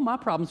 All my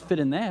problems fit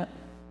in that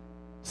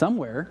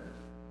somewhere.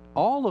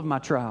 All of my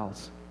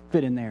trials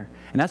fit in there.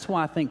 And that's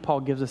why I think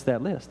Paul gives us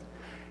that list.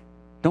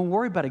 Don't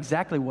worry about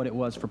exactly what it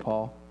was for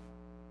Paul.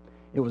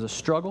 It was a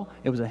struggle,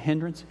 it was a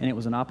hindrance, and it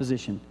was an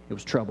opposition. It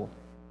was trouble.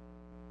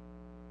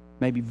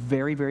 Maybe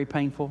very, very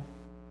painful.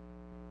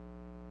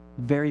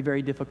 Very,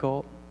 very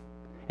difficult.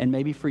 And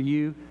maybe for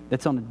you,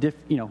 that's on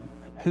a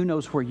who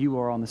knows where you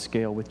are on the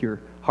scale with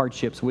your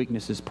hardships,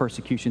 weaknesses,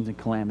 persecutions, and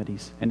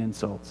calamities and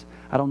insults.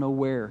 I don't know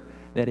where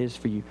that is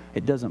for you.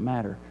 It doesn't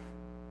matter.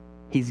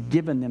 He's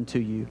given them to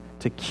you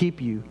to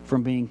keep you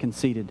from being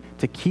conceited,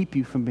 to keep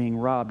you from being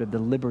robbed of the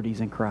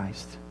liberties in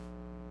Christ.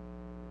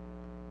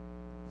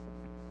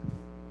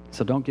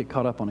 So don't get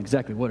caught up on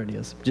exactly what it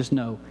is. Just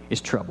know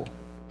it's trouble.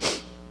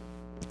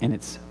 And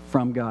it's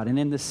from God. And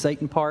in this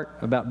Satan part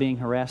about being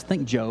harassed,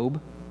 think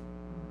Job.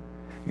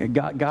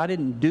 God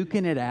isn't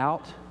duking it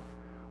out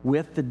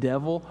with the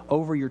devil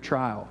over your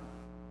trial.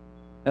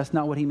 That's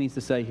not what he means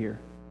to say here.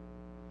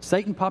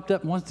 Satan popped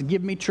up and wants to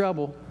give me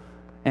trouble,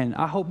 and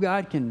I hope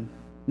God can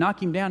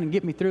knock him down and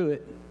get me through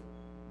it.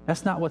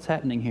 That's not what's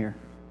happening here.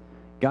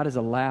 God has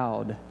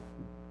allowed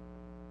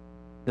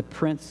the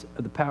prince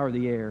of the power of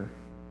the air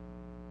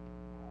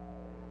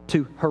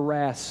to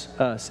harass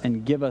us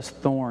and give us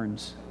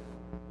thorns.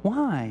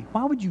 Why?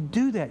 Why would you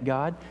do that,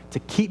 God? To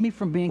keep me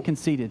from being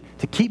conceited,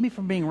 to keep me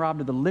from being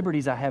robbed of the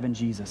liberties I have in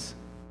Jesus.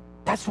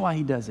 That's why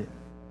he does it.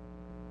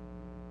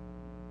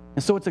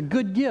 And so it's a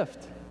good gift.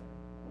 It's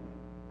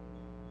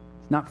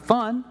not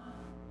fun.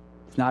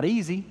 It's not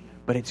easy,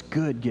 but it's a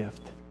good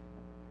gift.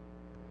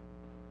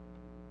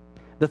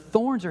 The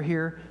thorns are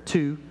here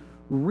to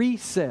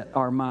reset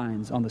our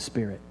minds on the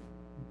Spirit.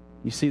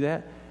 You see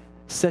that?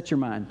 Set your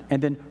mind,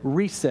 and then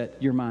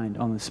reset your mind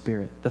on the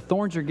Spirit. The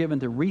thorns are given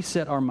to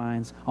reset our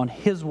minds on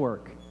His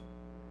work.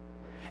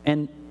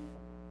 And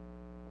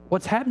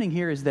what's happening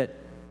here is that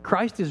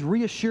Christ is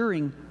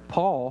reassuring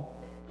Paul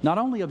not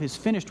only of His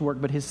finished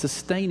work, but His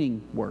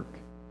sustaining work.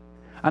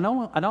 I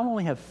not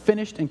only have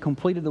finished and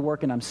completed the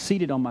work and I'm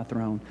seated on my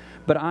throne,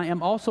 but I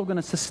am also going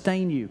to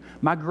sustain you.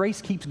 My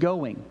grace keeps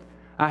going.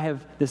 I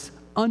have this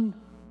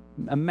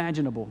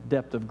unimaginable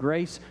depth of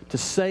grace to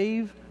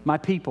save my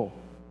people.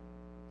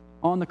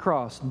 On the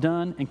cross,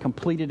 done and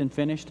completed and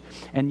finished,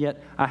 and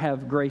yet I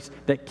have grace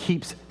that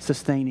keeps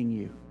sustaining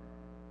you.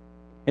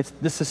 It's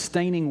the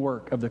sustaining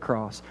work of the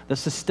cross, the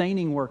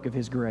sustaining work of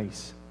His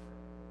grace.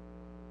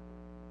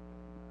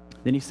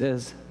 Then he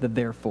says the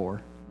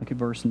therefore. Look at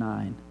verse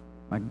 9.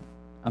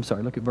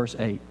 Look at verse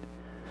 8.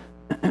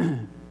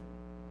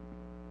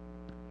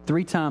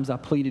 3 times I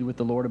pleaded with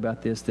the Lord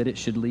about this, that it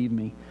should leave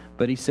me.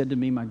 But He said to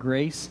me, my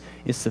grace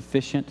is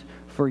sufficient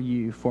for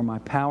you, for my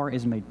power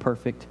is made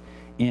perfect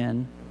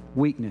in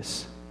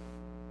weakness.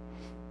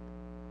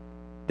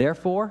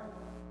 Therefore,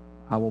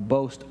 I will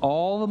boast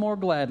all the more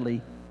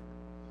gladly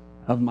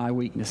of my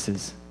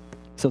weaknesses,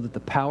 so that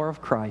the power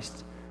of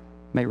Christ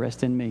may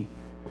rest in me.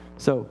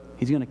 So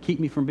He's going to keep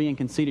me from being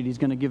conceited. He's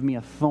going to give me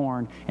a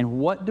thorn. And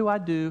what do I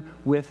do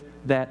with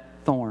that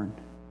thorn?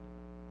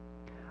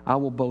 I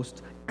will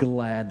boast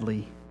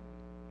gladly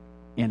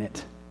in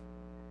it.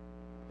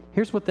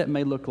 Here's what that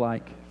may look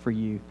like for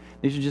you.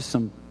 These are just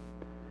some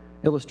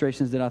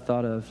illustrations that I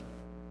thought of.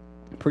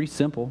 Pretty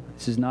simple.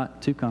 This is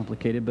not too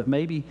complicated, but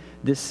maybe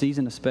this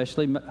season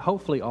especially,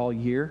 hopefully all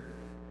year.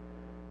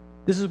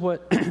 This is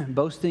what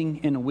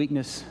boasting in a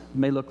weakness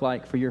may look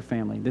like for your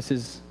family. This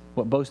is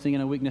what boasting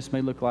in a weakness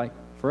may look like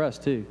for us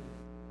too.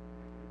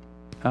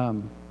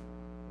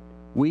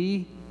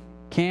 We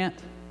can't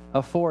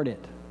afford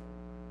it.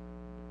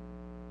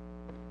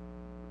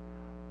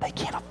 They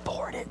can't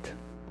afford it.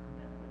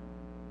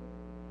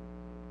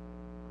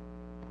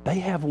 They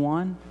have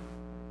one.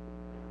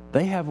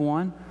 They have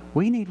one.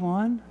 We need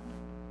one.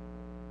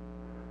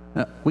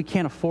 We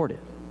can't afford it.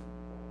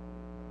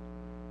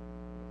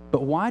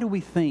 But why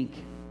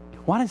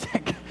does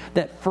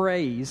that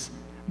phrase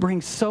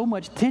bring so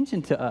much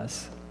tension to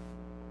us?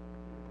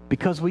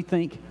 Because we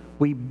think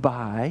we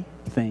buy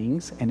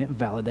things and it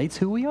validates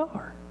who we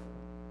are.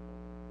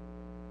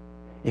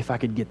 If I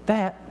could get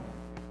that,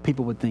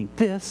 people would think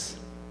this,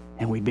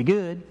 and we'd be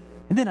good,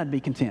 and then I'd be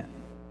content.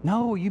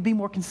 No, you'd be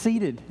more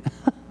conceited.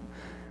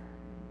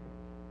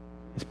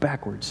 It's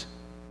backwards.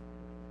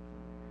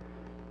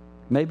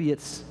 Maybe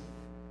it's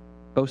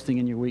boasting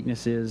in your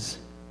weaknesses.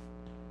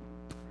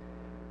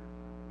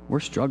 We're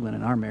struggling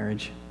in our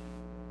marriage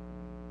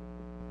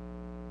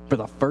for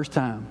the first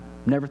time.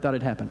 Never thought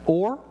it'd happen.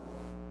 Or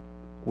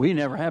we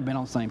never have been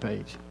on the same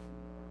page.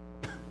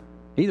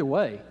 Either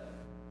way.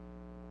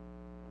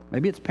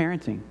 Maybe it's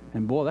parenting.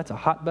 And boy, that's a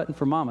hot button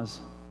for mamas.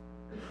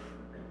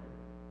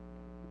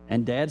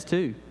 And dads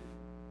too.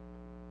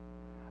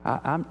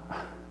 I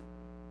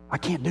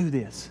can't do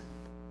this.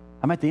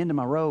 I'm at the end of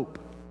my rope.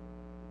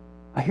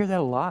 I hear that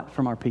a lot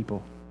from our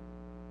people.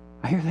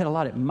 I hear that a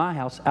lot at my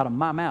house, out of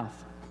my mouth.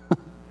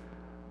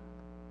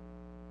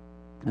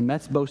 And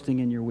that's boasting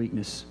in your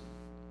weakness.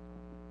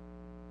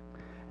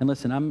 And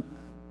listen,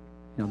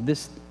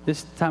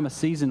 this time of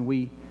season,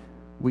 we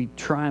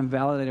try and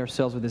validate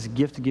ourselves with this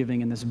gift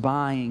giving and this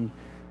buying.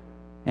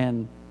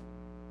 And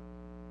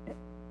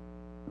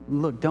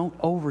look, don't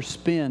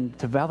overspend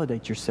to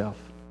validate yourself.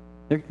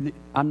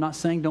 I'm not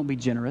saying don't be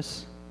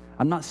generous.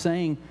 I'm not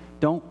saying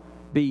don't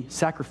be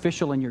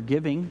sacrificial in your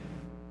giving.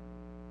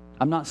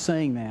 I'm not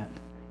saying that.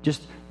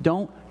 Just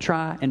don't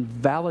try and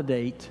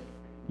validate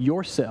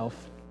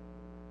yourself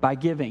by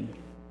giving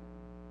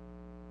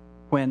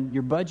when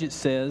your budget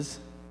says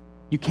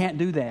you can't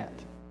do that.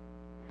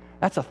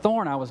 That's a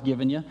thorn I was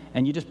giving you,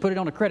 and you just put it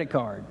on a credit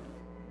card.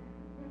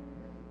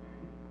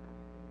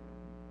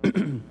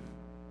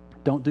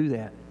 Don't do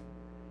that,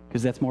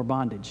 because that's more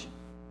bondage.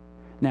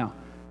 Now,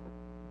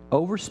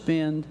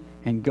 overspend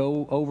and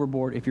go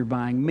overboard if you're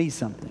buying me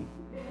something.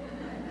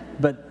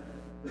 But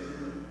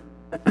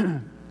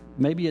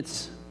maybe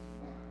it's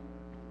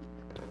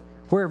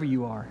wherever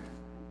you are.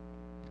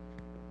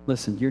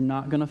 Listen, you're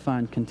not going to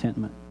find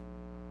contentment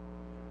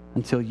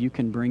until you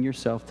can bring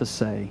yourself to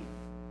say,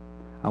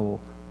 I will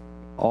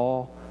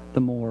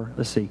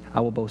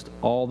boast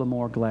all the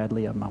more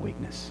gladly of my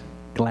weakness.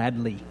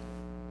 Gladly.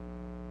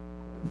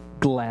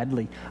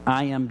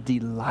 I am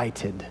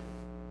delighted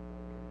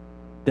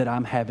that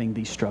I'm having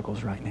these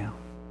struggles right now.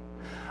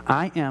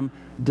 I am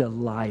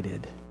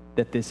delighted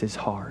that this is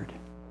hard.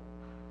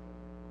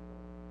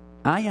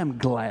 I am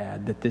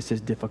glad that this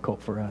is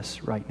difficult for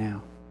us right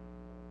now.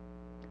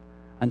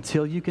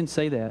 Until you can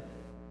say that,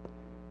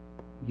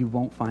 you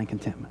won't find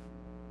contentment.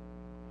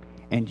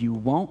 And you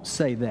won't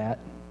say that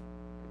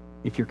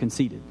if you're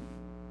conceited.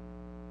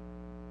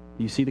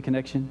 Do you see the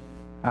connection?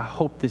 I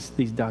hope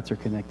these dots are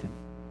connected.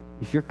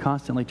 If you're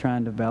constantly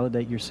trying to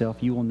validate yourself,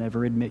 you will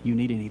never admit you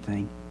need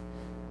anything.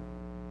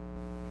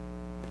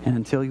 And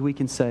until we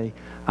can say,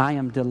 I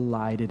am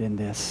delighted in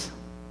this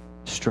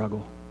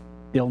struggle,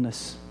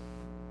 illness,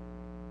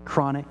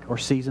 chronic or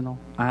seasonal,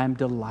 I am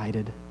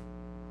delighted.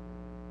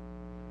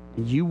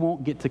 You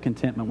won't get to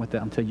contentment with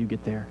that until you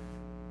get there.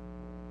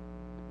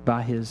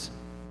 By His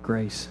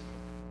grace.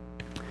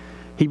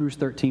 Hebrews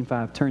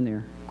 13:5. Turn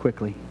there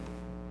quickly.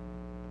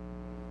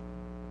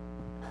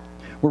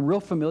 We're real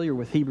familiar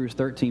with Hebrews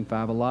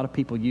 13:5. A lot of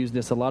people use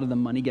this. A lot of the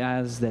money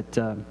guys that,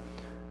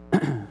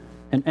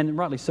 and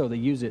rightly so, they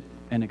use it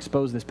and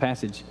expose this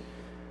passage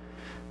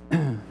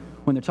when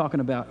they're talking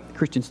about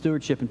Christian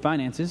stewardship and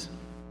finances.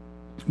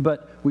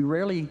 But we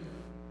rarely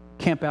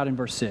camp out in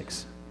verse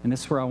 6. And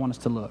this is where I want us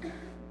to look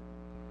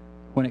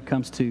when it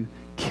comes to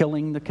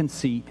killing the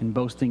conceit and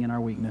boasting in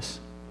our weakness.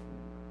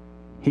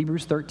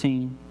 Hebrews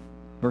 13,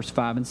 verse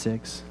 5 and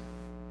 6.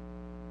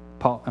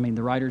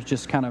 The writer's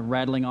just kind of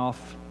rattling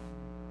off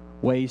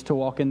ways to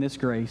walk in this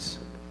grace.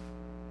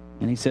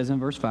 And he says in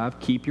verse 5,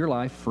 keep your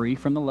life free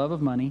from the love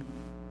of money.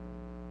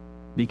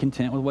 Be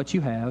content with what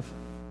you have.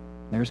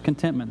 There's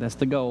contentment. That's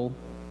the goal.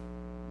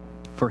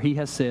 For he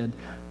has said,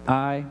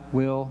 I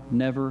will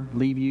never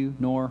leave you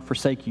nor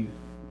forsake you.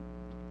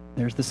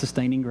 There's the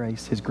sustaining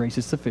grace. His grace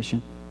is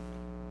sufficient.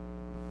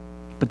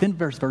 But then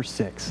verse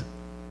 6.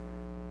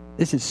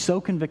 This is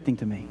so convicting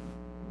to me.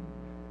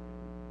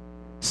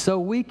 So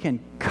we can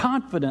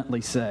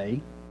confidently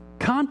say,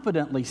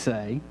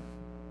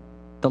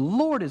 the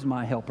Lord is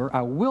my helper.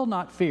 I will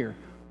not fear.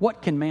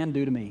 What can man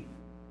do to me?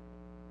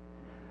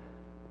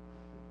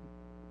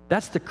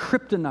 That's the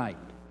kryptonite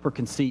for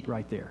conceit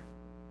right there.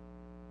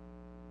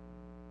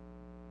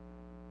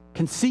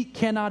 Conceit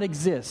cannot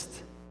exist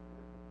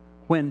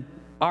when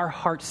our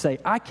hearts say,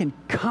 I can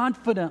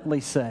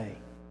confidently say,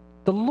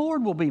 the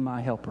Lord will be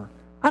my helper.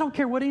 I don't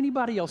care what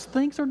anybody else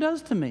thinks or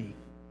does to me.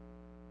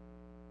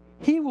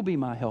 He will be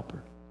my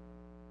helper.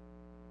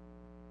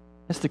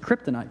 That's the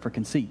kryptonite for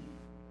conceit.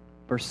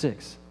 Verse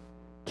 6.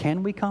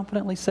 Can we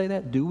confidently say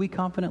that? Do we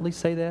confidently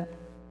say that?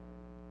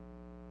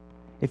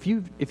 If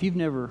you've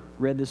never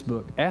read this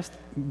book,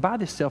 buy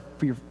this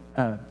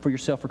for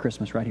yourself for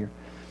Christmas right here.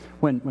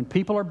 When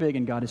people are big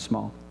and God is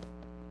small.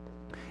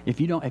 If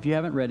you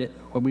haven't read it,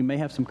 well, we may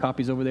have some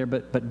copies over there,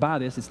 but buy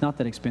this. It's not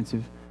that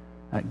expensive.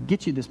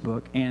 Get you this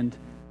book and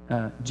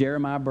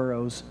Jeremiah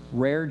Burroughs'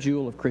 Rare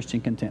Jewel of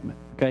Christian Contentment.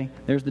 Okay?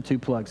 There's the two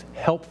plugs.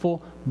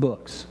 Helpful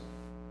books.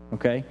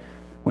 Okay?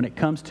 When it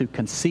comes to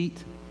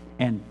conceit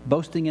and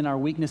boasting in our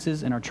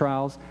weaknesses and our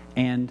trials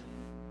and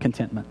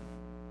contentment.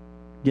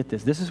 Get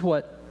this. This is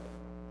what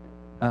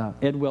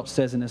Ed Welch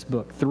says in this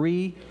book.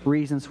 3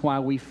 reasons why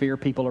we fear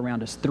people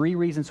around us. 3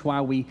 reasons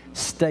why we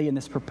stay in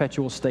this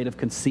perpetual state of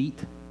conceit.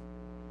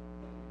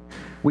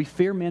 We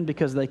fear men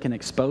because they can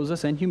expose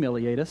us and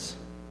humiliate us.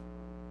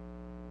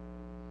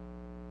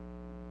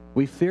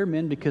 We fear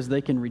men because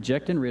they can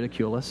reject and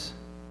ridicule us.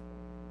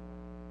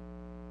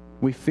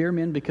 We fear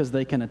men because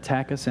they can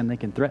attack us and they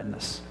can threaten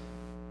us.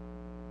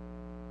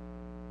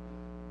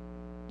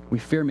 We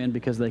fear men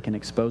because they can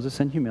expose us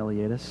and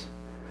humiliate us.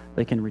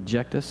 They can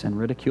reject us and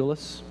ridicule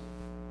us.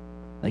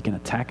 They can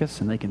attack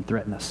us and they can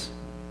threaten us.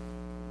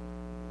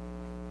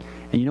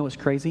 And you know what's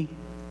crazy?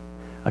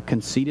 A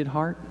conceited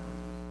heart,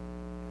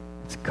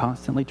 it's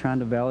constantly trying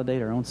to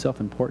validate our own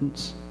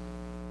self-importance,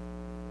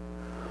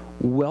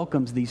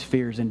 welcomes these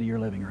fears into your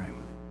living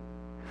room.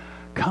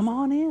 Come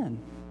on in,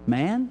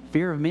 man.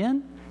 Fear of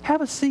men?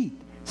 Have a seat.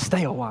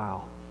 Stay a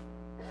while.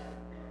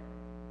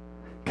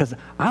 Because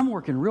I'm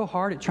working real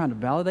hard at trying to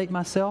validate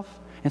myself.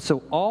 And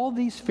so all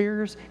these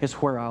fears is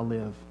where I'll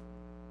live.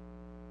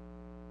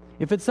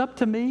 If it's up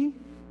to me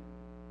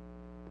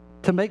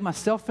to make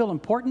myself feel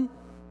important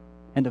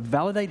and to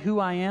validate who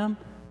I am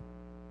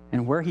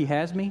and where He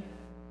has me,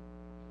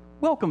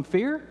 welcome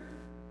fear.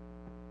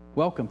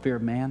 Welcome fear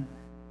of man.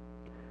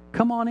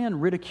 Come on in,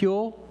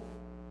 ridicule,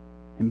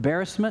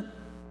 embarrassment.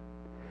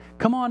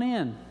 Come on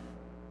in,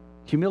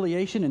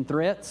 humiliation and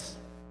threats.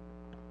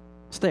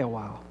 Stay a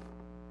while.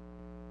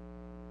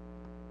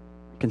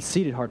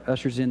 Conceited heart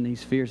ushers in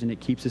these fears and it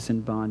keeps us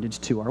in bondage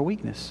to our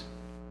weakness.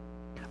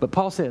 But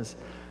Paul says,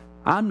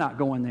 I'm not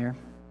going there.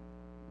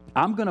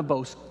 I'm going to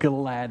boast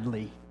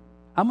gladly.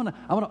 I'm going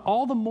to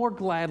all the more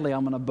gladly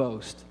I'm going to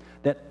boast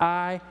that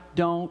I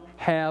don't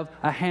have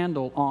a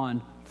handle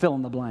on fill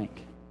in the blank.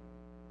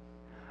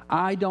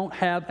 I don't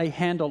have a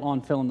handle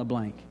on fill in the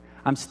blank.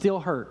 I'm still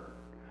hurt.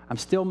 I'm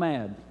still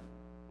mad.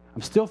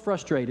 I'm still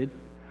frustrated.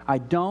 I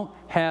don't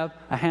have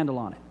a handle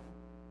on it.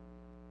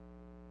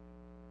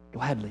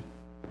 Gladly.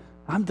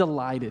 I'm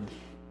delighted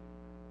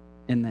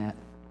in that.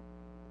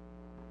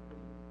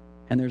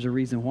 And there's a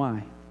reason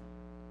why.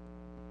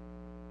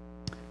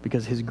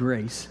 Because His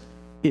grace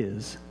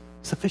is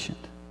sufficient.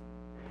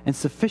 And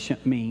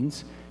sufficient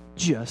means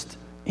just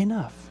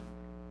enough.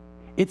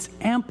 It's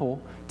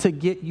ample to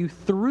get you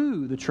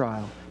through the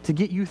trial, to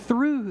get you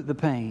through the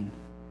pain.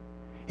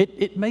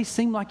 It may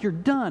seem like you're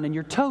done and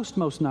you're toast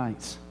most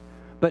nights,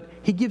 but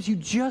He gives you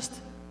just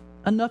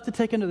enough to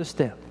take another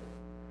step,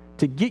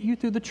 to get you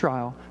through the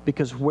trial,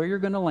 because where you're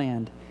going to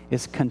land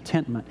is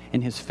contentment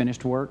in His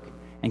finished work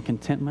and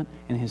contentment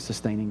in His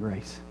sustaining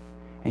grace.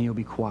 And you'll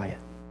be quiet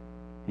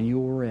and you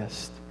will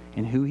rest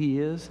in who He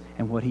is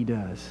and what He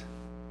does.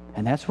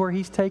 And that's where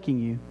He's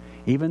taking you,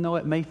 even though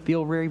it may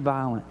feel very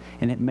violent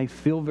and it may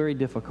feel very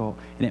difficult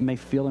and it may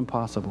feel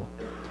impossible.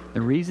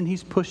 The reason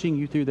He's pushing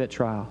you through that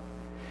trial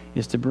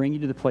is to bring you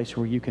to the place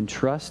where you can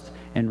trust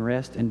and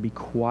rest and be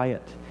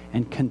quiet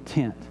and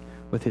content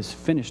with His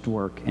finished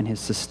work and His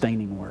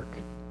sustaining work.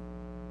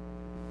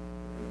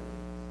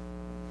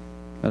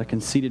 But a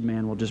conceited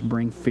man will just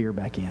bring fear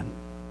back in.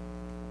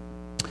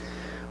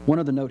 One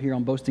other note here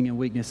on boasting and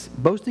weakness.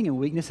 Boasting and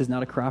weakness is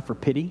not a cry for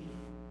pity.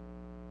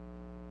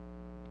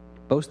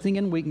 Boasting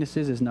in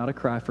weaknesses is not a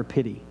cry for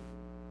pity.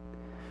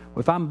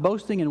 If I'm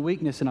boasting in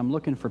weakness and I'm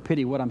looking for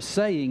pity, what I'm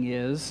saying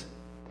is,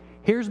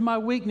 here's my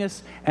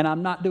weakness and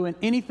I'm not doing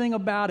anything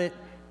about it.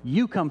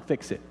 You come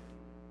fix it.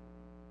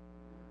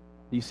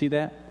 Do you see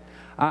that?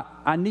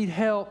 I need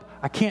help.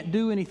 I can't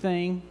do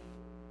anything.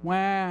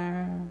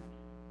 Wah.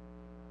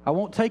 I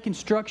won't take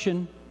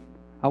instruction.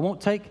 I won't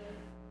take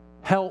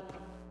help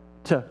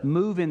to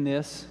move in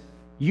this.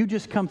 You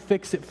just come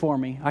fix it for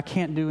me. I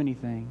can't do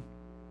anything.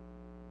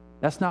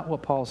 That's not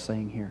what Paul's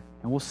saying here.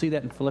 And we'll see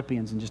that in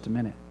Philippians in just a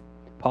minute.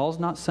 Paul's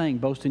not saying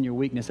boast in your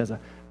weakness as a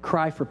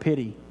cry for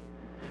pity.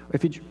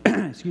 If it's,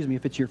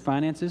 if it's your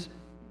finances,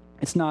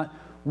 it's not,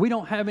 we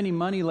don't have any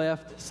money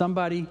left.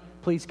 Somebody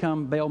please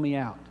come bail me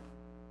out.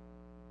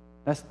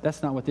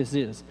 That's not what this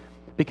is.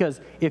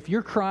 Because if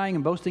you're crying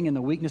and boasting in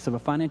the weakness of a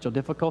financial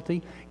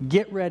difficulty,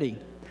 get ready,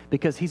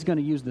 because He's going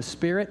to use the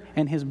Spirit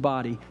and His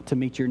body to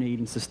meet your need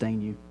and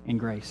sustain you in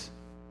grace.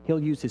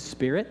 He'll use His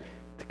Spirit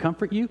to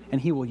comfort you,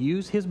 and He will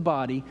use His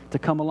body to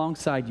come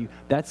alongside you.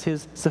 That's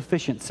His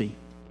sufficiency.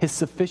 His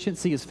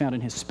sufficiency is found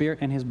in His Spirit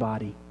and His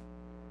body.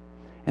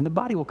 And the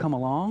body will come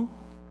along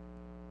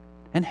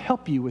and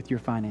help you with your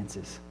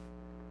finances.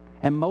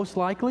 And most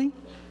likely,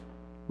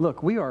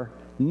 look, we are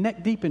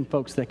neck deep in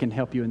folks that can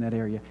help you in that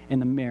area, in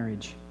the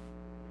marriage,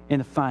 in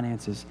the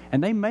finances.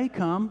 And they may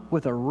come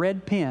with a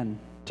red pen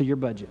to your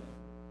budget.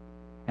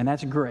 And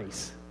that's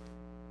grace.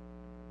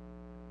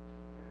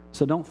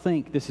 So don't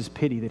think this is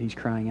pity that he's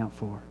crying out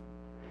for.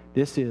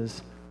 This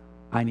is,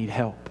 I need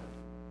help.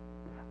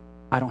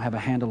 I don't have a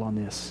handle on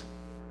this.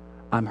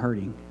 I'm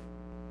hurting.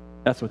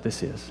 That's what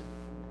this is.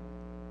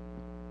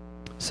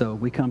 So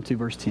we come to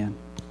verse 10.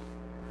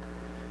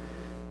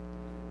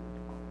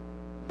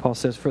 Paul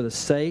says, for the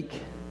sake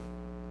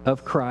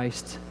of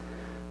Christ,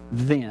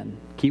 then.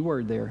 Key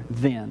word there,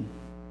 then.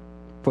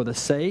 For the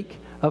sake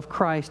of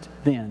Christ,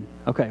 then.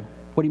 Okay,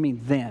 what do you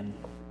mean then?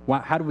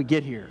 How do we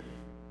get here?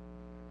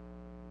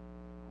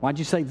 Why'd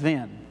you say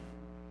then?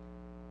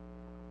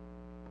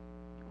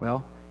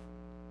 Well,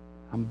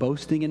 I'm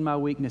boasting in my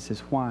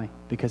weaknesses. Why?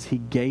 Because He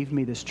gave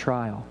me this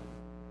trial.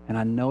 And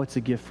I know it's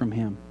a gift from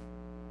Him.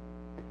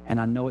 And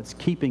I know it's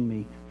keeping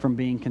me from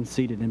being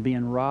conceited and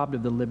being robbed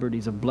of the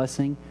liberties of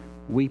blessing,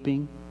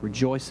 weeping,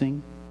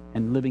 rejoicing,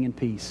 and living in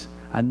peace.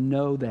 I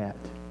know that.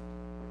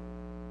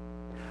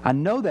 I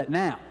know that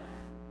now.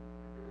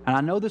 And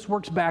I know this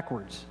works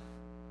backwards.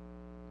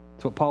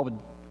 That's what Paul would...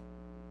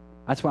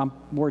 That's why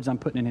words I'm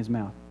putting in his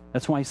mouth.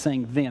 That's why he's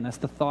saying then. That's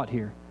the thought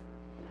here.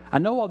 I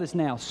know all this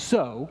now,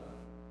 so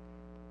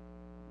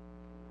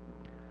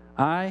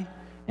I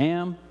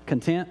am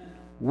content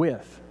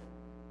with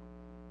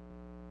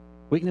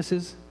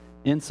weaknesses,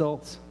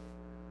 insults,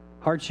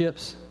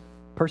 hardships,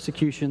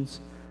 persecutions,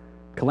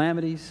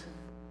 calamities.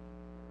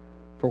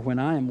 For when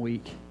I am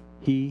weak,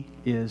 He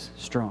is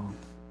strong.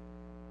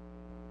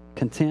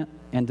 Content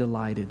and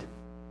delighted.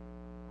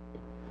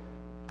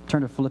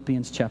 Turn to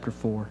Philippians chapter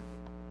 4.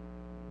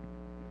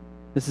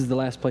 This is the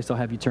last place I'll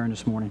have you turn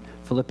this morning.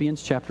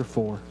 Philippians chapter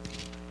 4.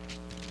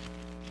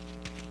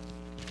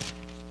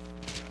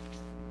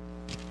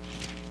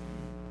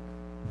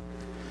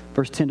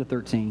 Verse 10 to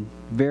 13.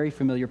 Very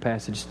familiar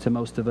passage to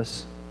most of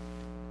us.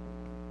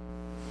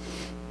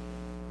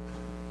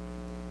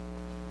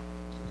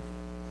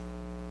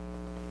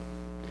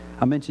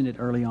 I mentioned it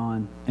early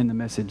on in the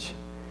message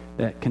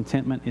that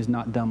contentment is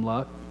not dumb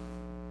luck.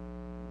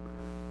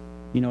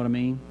 You know what I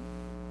mean?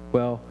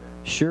 Well,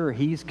 sure,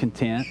 he's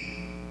content.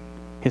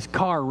 His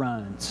car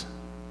runs.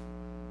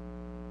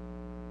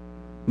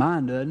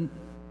 Mine doesn't.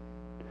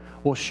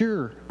 Well,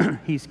 sure,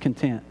 he's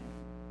content.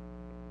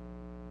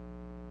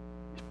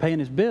 He's paying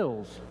his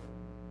bills,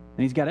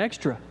 and he's got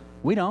extra.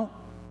 We don't.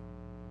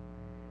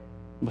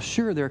 Well,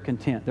 sure, they're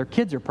content. Their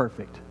kids are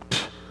perfect.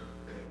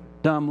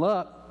 Dumb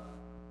luck.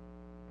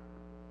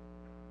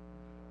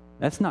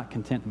 That's not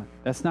contentment.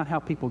 That's not how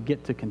people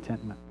get to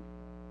contentment.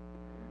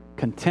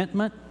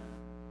 Contentment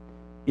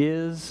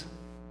is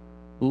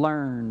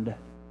learned.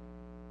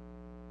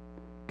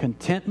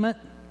 Contentment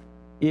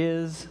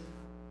is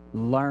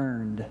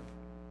learned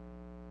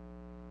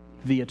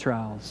via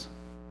trials.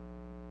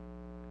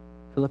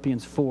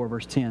 Philippians 4,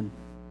 verse 10.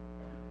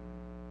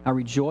 I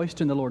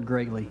rejoiced in the Lord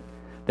greatly,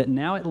 that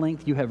now at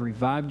length you have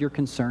revived your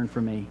concern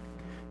for me.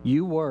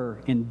 You were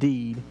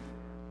indeed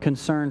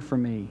concerned for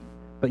me,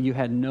 but you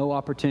had no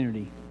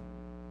opportunity.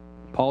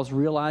 Paul's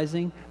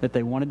realizing that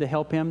they wanted to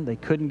help him, they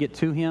couldn't get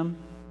to him,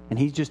 and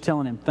he's just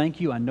telling him, thank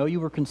you, I know you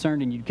were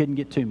concerned and you couldn't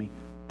get to me.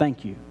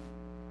 Thank you.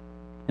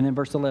 And then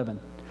verse 11,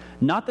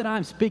 not that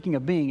I'm speaking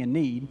of being in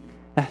need.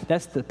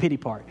 That's the pity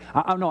part.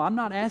 I'm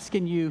not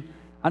asking you,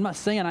 I'm not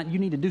saying you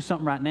need to do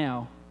something right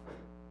now.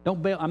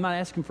 Don't bail. I'm not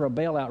asking for a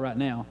bailout right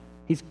now.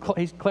 He's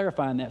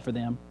clarifying that for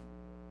them.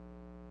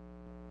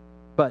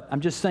 But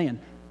I'm just saying,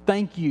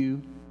 thank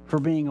you for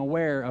being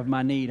aware of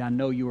my need. I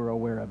know you are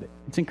aware of it.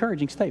 It's an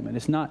encouraging statement.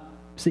 It's not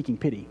seeking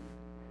pity.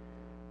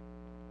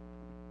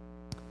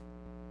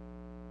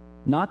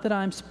 Not that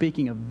I'm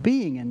speaking of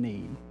being in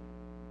need.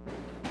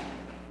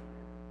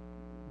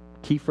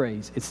 Key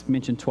phrase, it's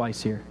mentioned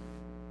twice here.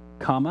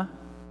 Comma,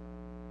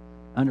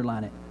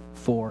 underline it.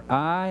 For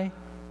I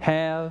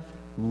have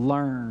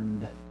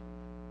learned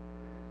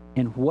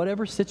in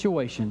whatever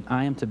situation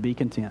I am to be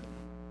content.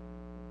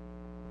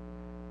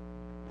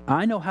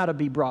 I know how to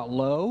be brought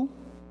low.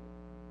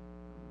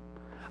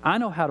 I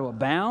know how to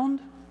abound.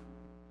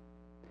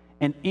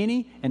 In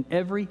any and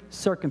every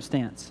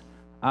circumstance,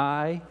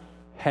 I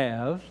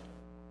have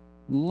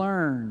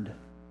learned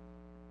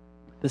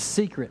the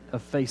secret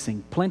of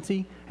facing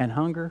plenty and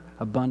hunger,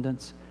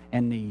 abundance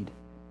and need.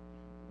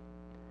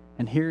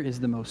 And here is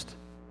the most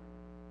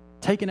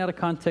taken out of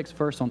context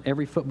verse on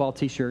every football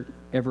t-shirt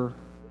ever.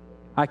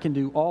 I can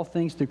do all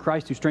things through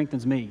Christ who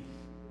strengthens me.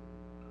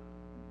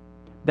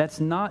 That's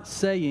not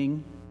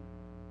saying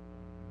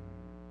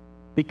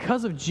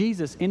because of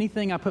Jesus,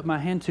 anything I put my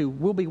hand to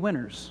will be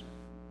winners.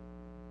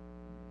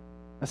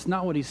 That's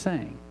not what he's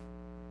saying.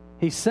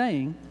 He's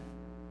saying,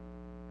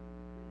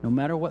 no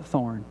matter what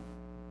thorn,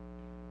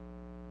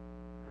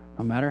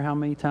 no matter how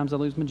many times I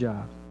lose my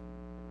job,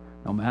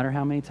 no matter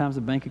how many times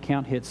the bank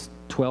account hits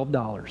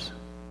 $12,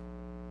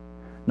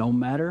 no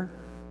matter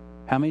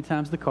how many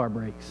times the car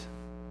breaks,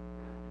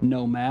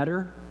 no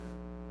matter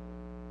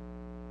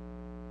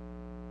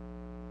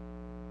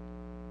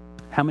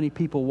how many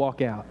people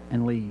walk out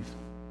and leave,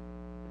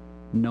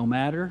 no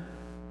matter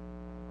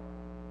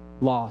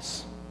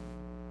loss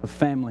of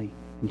family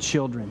and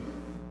children,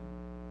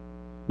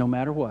 no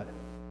matter what,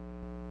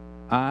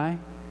 I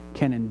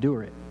can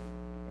endure it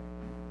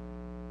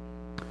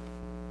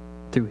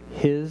through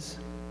His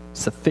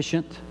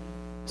sufficient,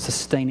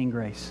 sustaining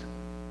grace.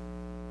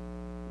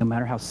 no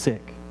matter how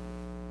sick,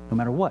 no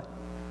matter what.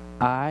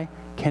 I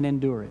can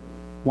endure it.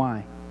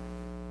 Why?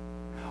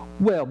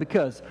 Well,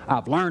 because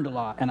I've learned a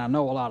lot and I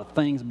know a lot of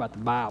things about the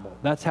Bible.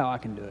 That's how I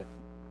can do it.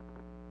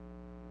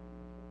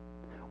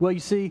 Well, you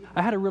see,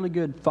 I had a really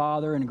good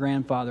father and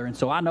grandfather, and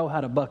so I know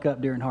how to buck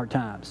up during hard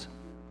times.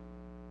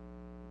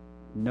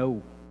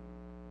 No.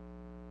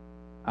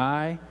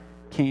 I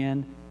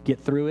can get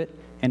through it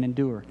and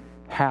endure.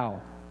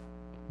 How?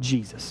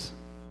 Jesus.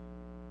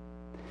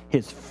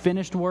 His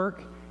finished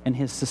work and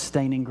His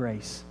sustaining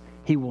grace.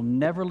 He will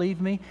never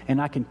leave me,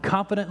 and I can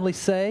confidently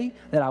say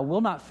that I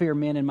will not fear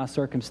men in my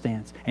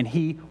circumstance, and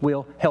He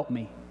will help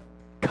me.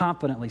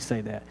 Confidently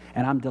say that.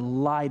 And I'm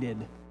delighted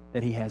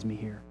that He has me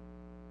here.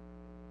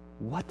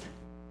 What?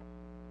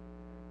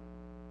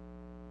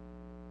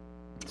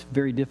 It's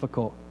very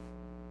difficult,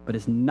 but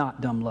it's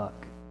not dumb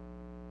luck.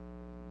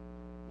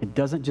 It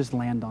doesn't just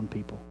land on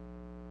people.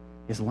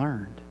 It's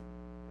learned.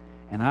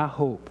 And I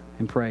hope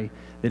and pray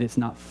that it's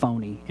not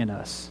phony in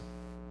us.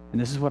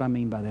 And this is what I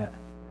mean by that.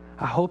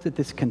 I hope that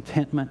this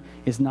contentment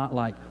is not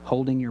like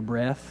holding your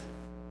breath,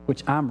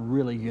 which I'm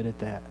really good at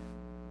that.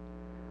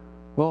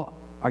 Well,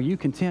 are you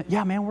content?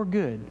 Yeah, man, we're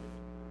good.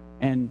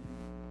 And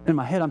in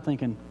my head I'm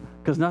thinking,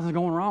 because nothing's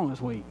going wrong this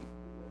week.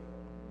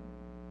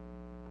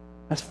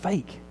 That's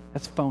fake.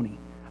 That's phony.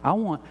 I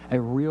want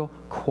a real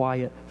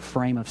quiet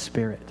frame of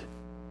spirit.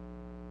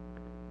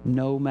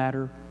 No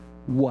matter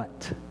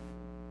what.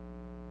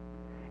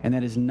 And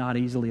that is not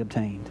easily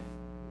obtained.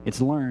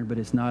 It's learned, but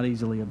it's not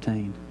easily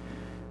obtained.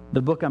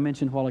 The book I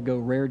mentioned a while ago,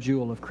 Rare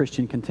Jewel of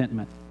Christian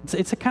Contentment.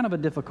 It's a kind of a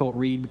difficult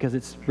read because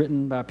it's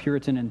written by a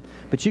Puritan,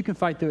 but you can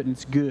fight through it and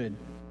it's good.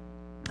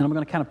 And I'm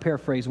going to kind of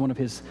paraphrase one of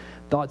his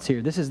thoughts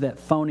here. This is that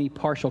phony,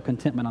 partial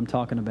contentment I'm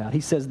talking about.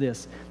 He says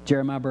this,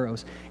 Jeremiah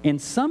Burroughs, in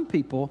some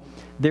people,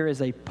 there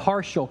is a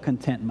partial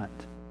contentment.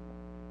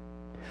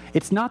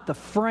 It's not the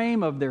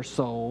frame of their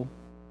soul,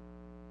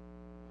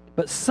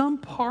 but some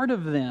part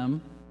of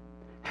them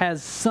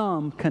has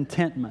some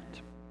contentment.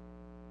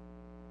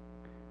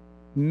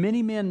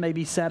 Many men may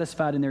be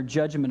satisfied in their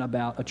judgment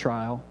about a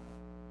trial,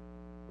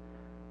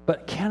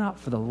 but cannot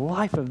for the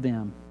life of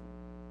them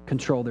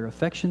control their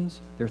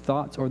affections, their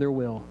thoughts, or their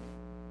will.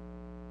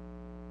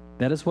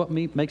 That is what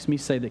makes me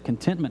say that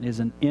contentment is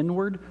an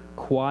inward,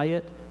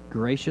 quiet,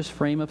 gracious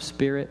frame of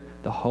spirit,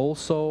 the whole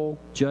soul,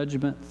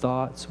 judgment,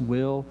 thoughts,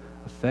 will,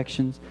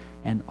 affections,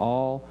 and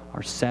all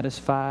are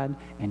satisfied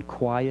and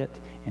quiet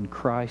in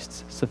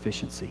Christ's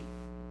sufficiency.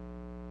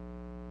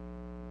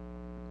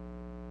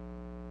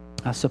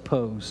 I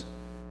suppose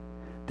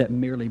that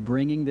merely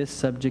bringing this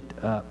subject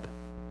up,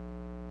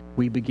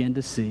 we begin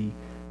to see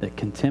that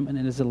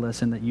contentment is a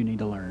lesson that you need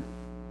to learn.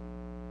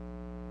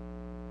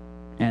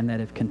 And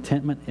that if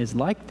contentment is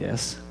like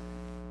this,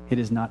 it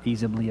is not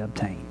easily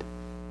obtained.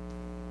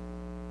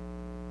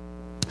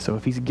 So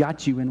if He's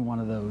got you in one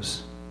of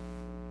those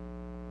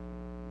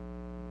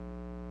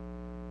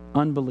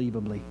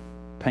unbelievably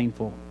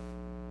painful,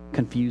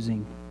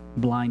 confusing,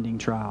 blinding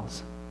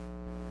trials,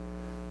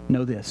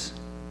 know this.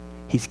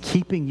 He's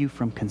keeping you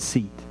from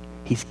conceit.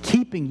 He's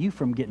keeping you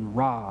from getting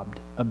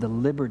robbed of the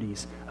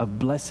liberties of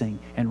blessing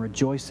and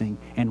rejoicing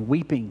and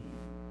weeping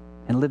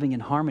and living in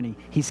harmony.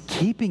 He's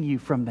keeping you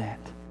from that,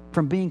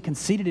 from being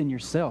conceited in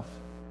yourself.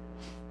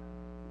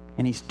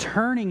 And He's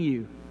turning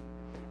you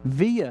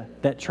via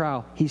that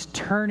trial. He's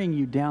turning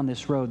you down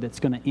this road that's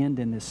going to end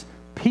in this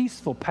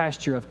peaceful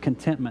pasture of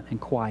contentment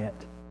and quiet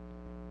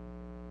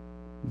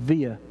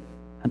via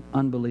an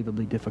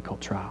unbelievably difficult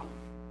trial.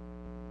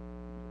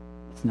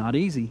 It's not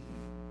easy.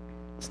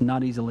 It's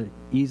not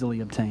easily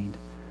obtained.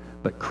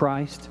 But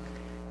Christ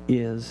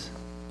is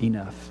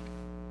enough.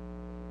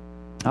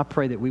 I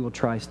pray that we will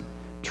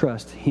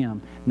trust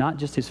Him, not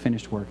just His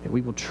finished work, that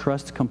we will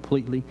trust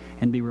completely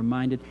and be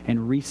reminded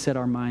and reset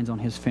our minds on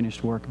His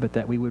finished work, but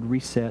that we would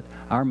reset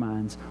our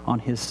minds on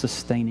His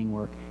sustaining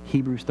work.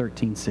 Hebrews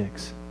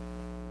 13:6.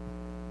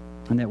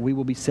 And that we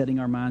will be setting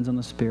our minds on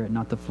the Spirit,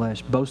 not the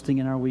flesh, boasting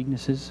in our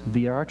weaknesses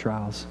via our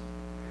trials,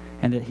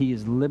 and that He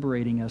is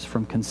liberating us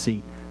from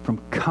conceit, from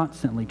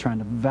constantly trying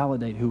to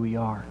validate who we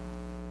are.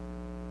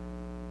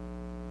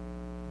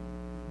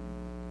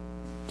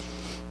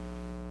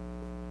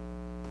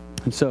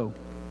 And so,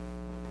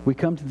 we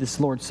come to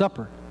this Lord's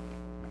Supper,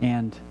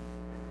 and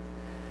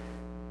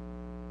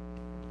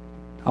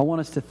I want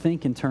us to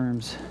think in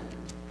terms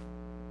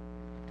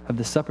of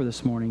the supper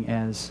this morning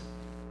as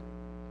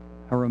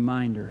a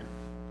reminder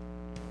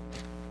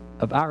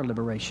of our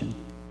liberation.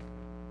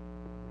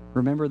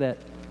 Remember that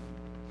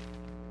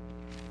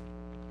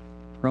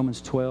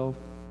Romans 12,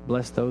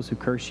 bless those who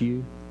curse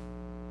you,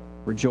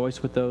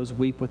 rejoice with those,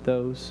 weep with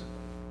those.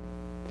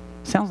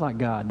 Sounds like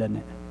God, doesn't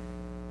it?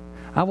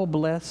 I will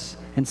bless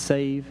and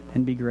save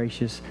and be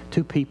gracious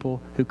to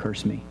people who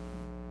curse me.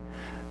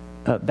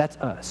 That's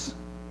us.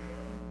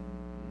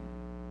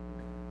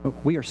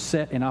 We are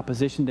set in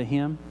opposition to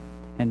Him,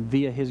 and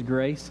via His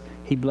grace,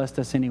 He blessed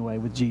us anyway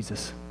with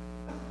Jesus.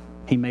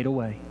 He made a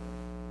way.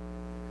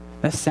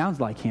 That sounds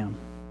like Him.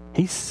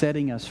 He's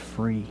setting us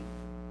free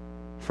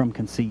from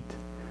conceit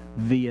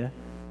via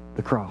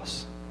the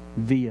cross,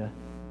 via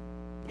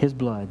His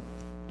blood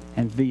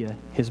and via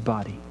His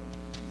body,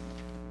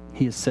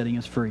 He is setting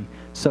us free.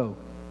 So,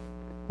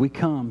 we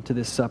come to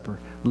this supper,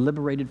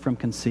 liberated from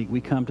conceit.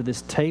 We come to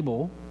this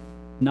table,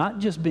 not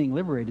just being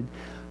liberated.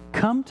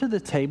 Come to the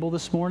table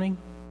this morning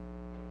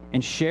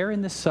and share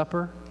in this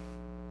supper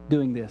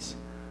doing this.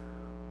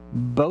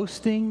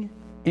 Boasting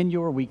in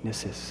your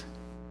weaknesses.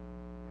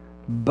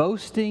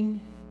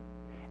 Boasting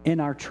in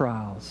our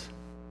trials.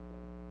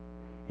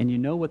 And you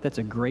know what that's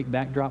a great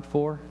backdrop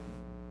for?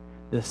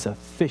 The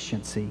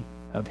sufficiency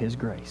of His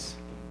grace.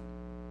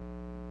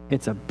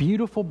 It's a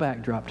beautiful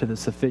backdrop to the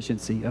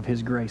sufficiency of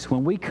His grace.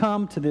 When we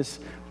come to this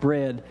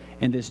bread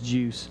and this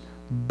juice,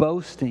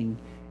 boasting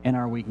in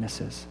our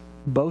weaknesses,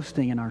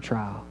 boasting in our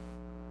trial.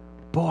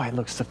 Boy, it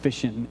looks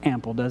sufficient and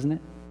ample, doesn't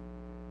it?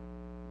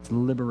 It's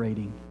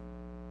liberating.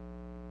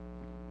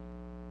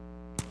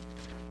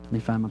 Let me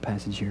find my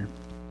passage here.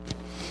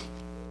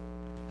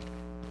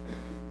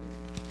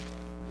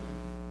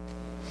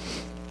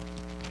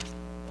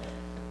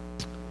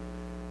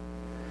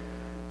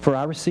 For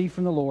I received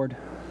from the Lord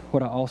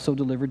what I also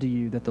delivered to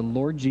you, that the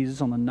Lord Jesus,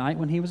 on the night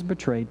when He was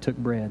betrayed, took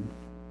bread.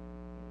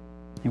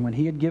 And when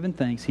He had given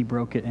thanks, He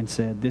broke it and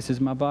said, "This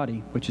is my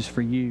body, which is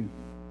for you.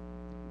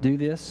 Do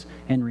this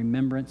in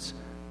remembrance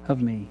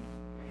of me."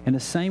 In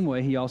the same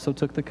way, He also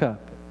took the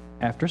cup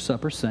after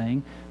supper,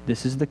 saying,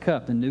 "This is the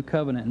cup, the new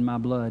covenant in my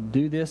blood.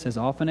 Do this as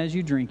often as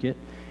you drink it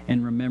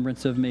in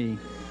remembrance of me.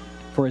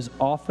 For as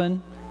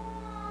often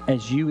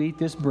as you eat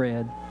this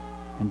bread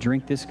and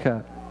drink this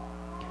cup,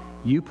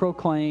 you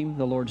proclaim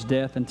the Lord's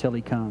death until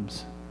He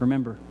comes."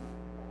 Remember,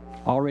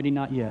 already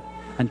not yet,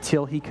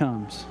 until He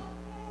comes.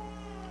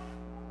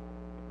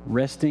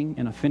 Resting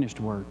in a finished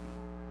work.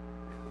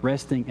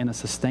 Resting in a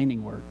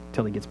sustaining work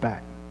till He gets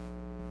back.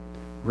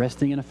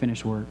 Resting in a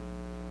finished work.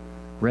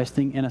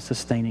 Resting in a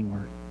sustaining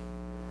work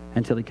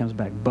until He comes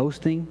back.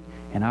 Boasting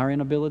in our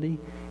inability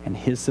and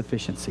His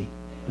sufficiency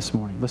this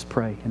morning. Let's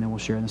pray and then we'll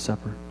share in the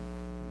supper.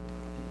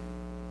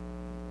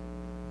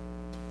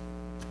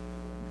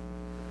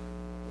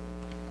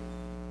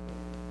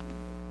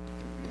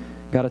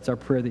 God, it's our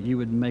prayer that you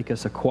would make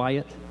us a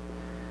quiet,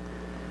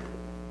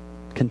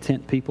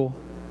 content people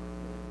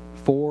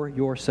for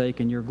your sake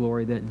and your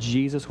glory, that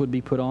Jesus would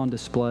be put on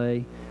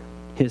display,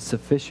 His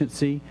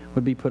sufficiency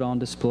would be put on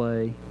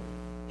display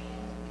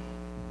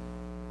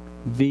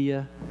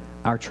via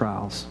our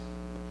trials.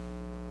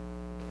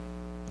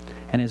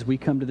 And as we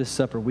come to this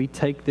supper, we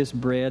take this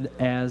bread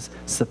as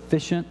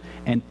sufficient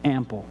and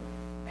ample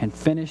and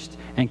finished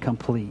and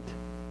complete.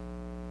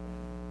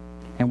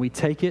 And we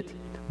take it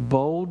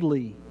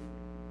boldly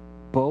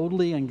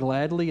and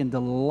gladly and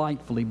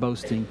delightfully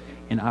boasting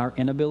in our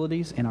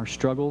inabilities, in our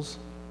struggles,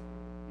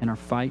 in our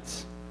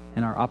fights,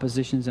 in our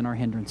oppositions, and our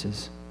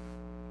hindrances.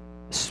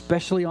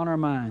 Especially on our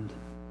mind.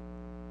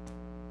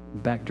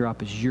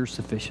 Backdrop is your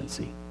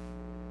sufficiency.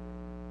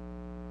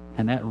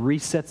 And that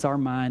resets our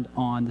mind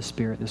on the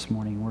Spirit this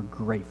morning. We're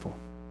grateful.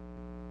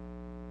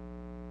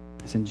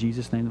 It's in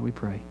Jesus' name that we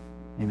pray.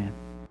 Amen.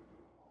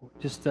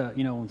 Just,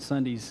 on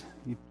Sundays,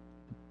 the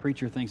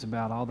preacher thinks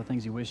about all the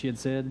things he wish he had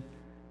said.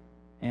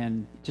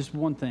 And just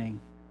one thing,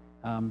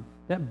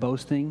 that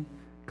boasting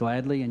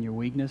gladly in your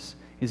weakness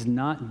is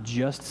not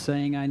just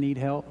saying I need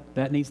help.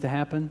 That needs to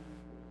happen.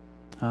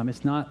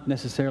 It's not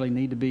necessarily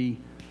need to be,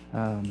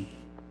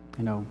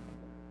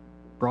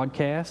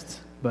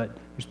 broadcasts, but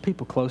there's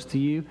people close to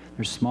you.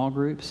 There's small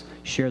groups.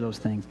 Share those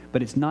things.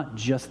 But it's not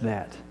just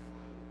that.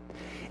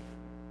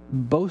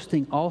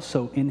 Boasting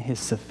also in His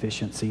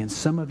sufficiency. And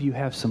some of you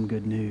have some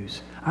good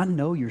news. I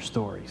know your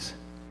stories.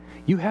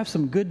 You have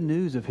some good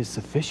news of His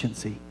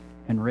sufficiency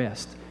and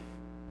rest.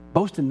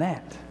 Boast in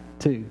that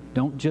too.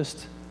 Don't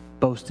just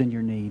boast in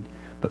your need,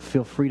 but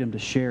feel freedom to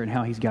share in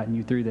how He's gotten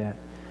you through that.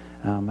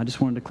 I just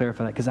wanted to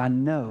clarify that because I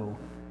know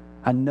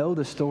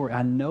the story.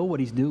 I know what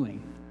He's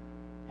doing.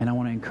 And I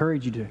want to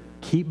encourage you to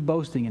keep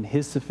boasting in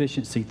His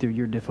sufficiency through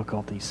your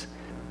difficulties.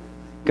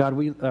 God,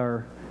 we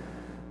are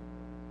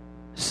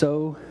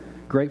so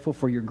grateful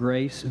for your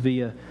grace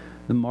via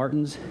the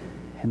Martins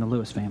and the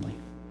Lewis family.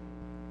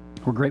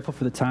 We're grateful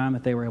for the time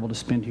that they were able to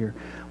spend here.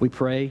 We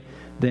pray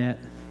that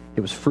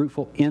it was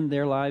fruitful in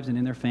their lives and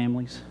in their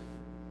families.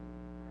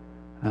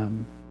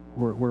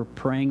 We're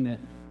praying that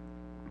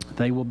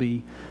they will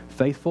be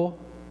faithful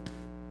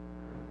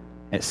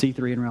at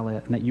C3 and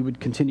Rowlett, and that you would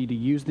continue to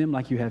use them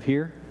like you have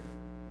here,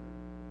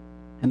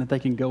 and that they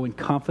can go in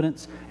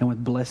confidence and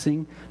with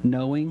blessing,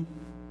 knowing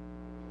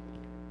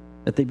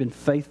that they've been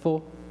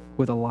faithful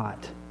with a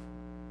lot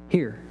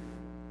here,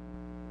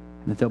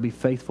 and that they'll be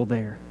faithful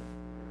there.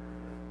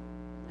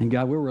 And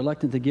God, we're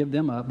reluctant to give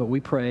them up, but we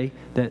pray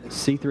that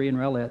C3 and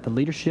Rowlett, the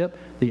leadership,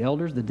 the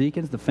elders, the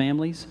deacons, the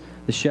families,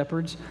 the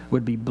shepherds,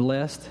 would be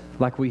blessed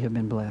like we have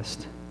been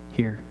blessed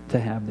here to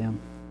have them.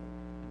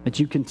 That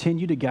you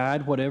continue to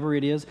guide whatever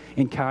it is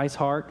in Kai's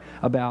heart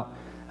about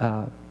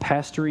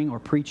pastoring or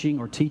preaching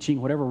or teaching,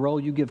 whatever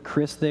role you give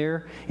Chris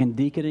there in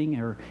deaconing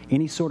or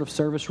any sort of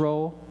service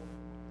role.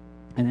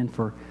 And then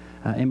for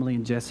Emily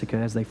and Jessica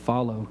as they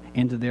follow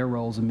into their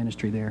roles in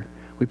ministry there.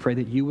 We pray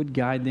that you would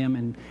guide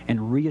them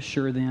and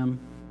reassure them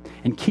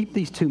And keep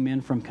these two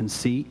men from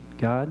conceit,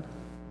 God,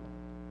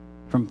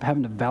 from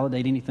having to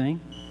validate anything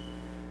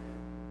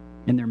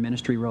in their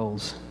ministry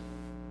roles.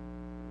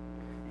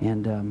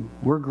 And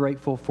we're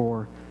grateful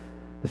for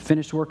the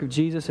finished work of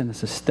Jesus and the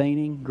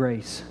sustaining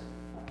grace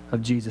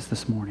of Jesus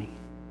this morning.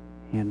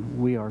 And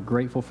we are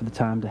grateful for the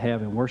time to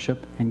have and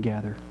worship and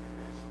gather.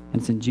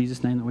 And it's in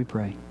Jesus' name that we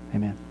pray.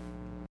 Amen.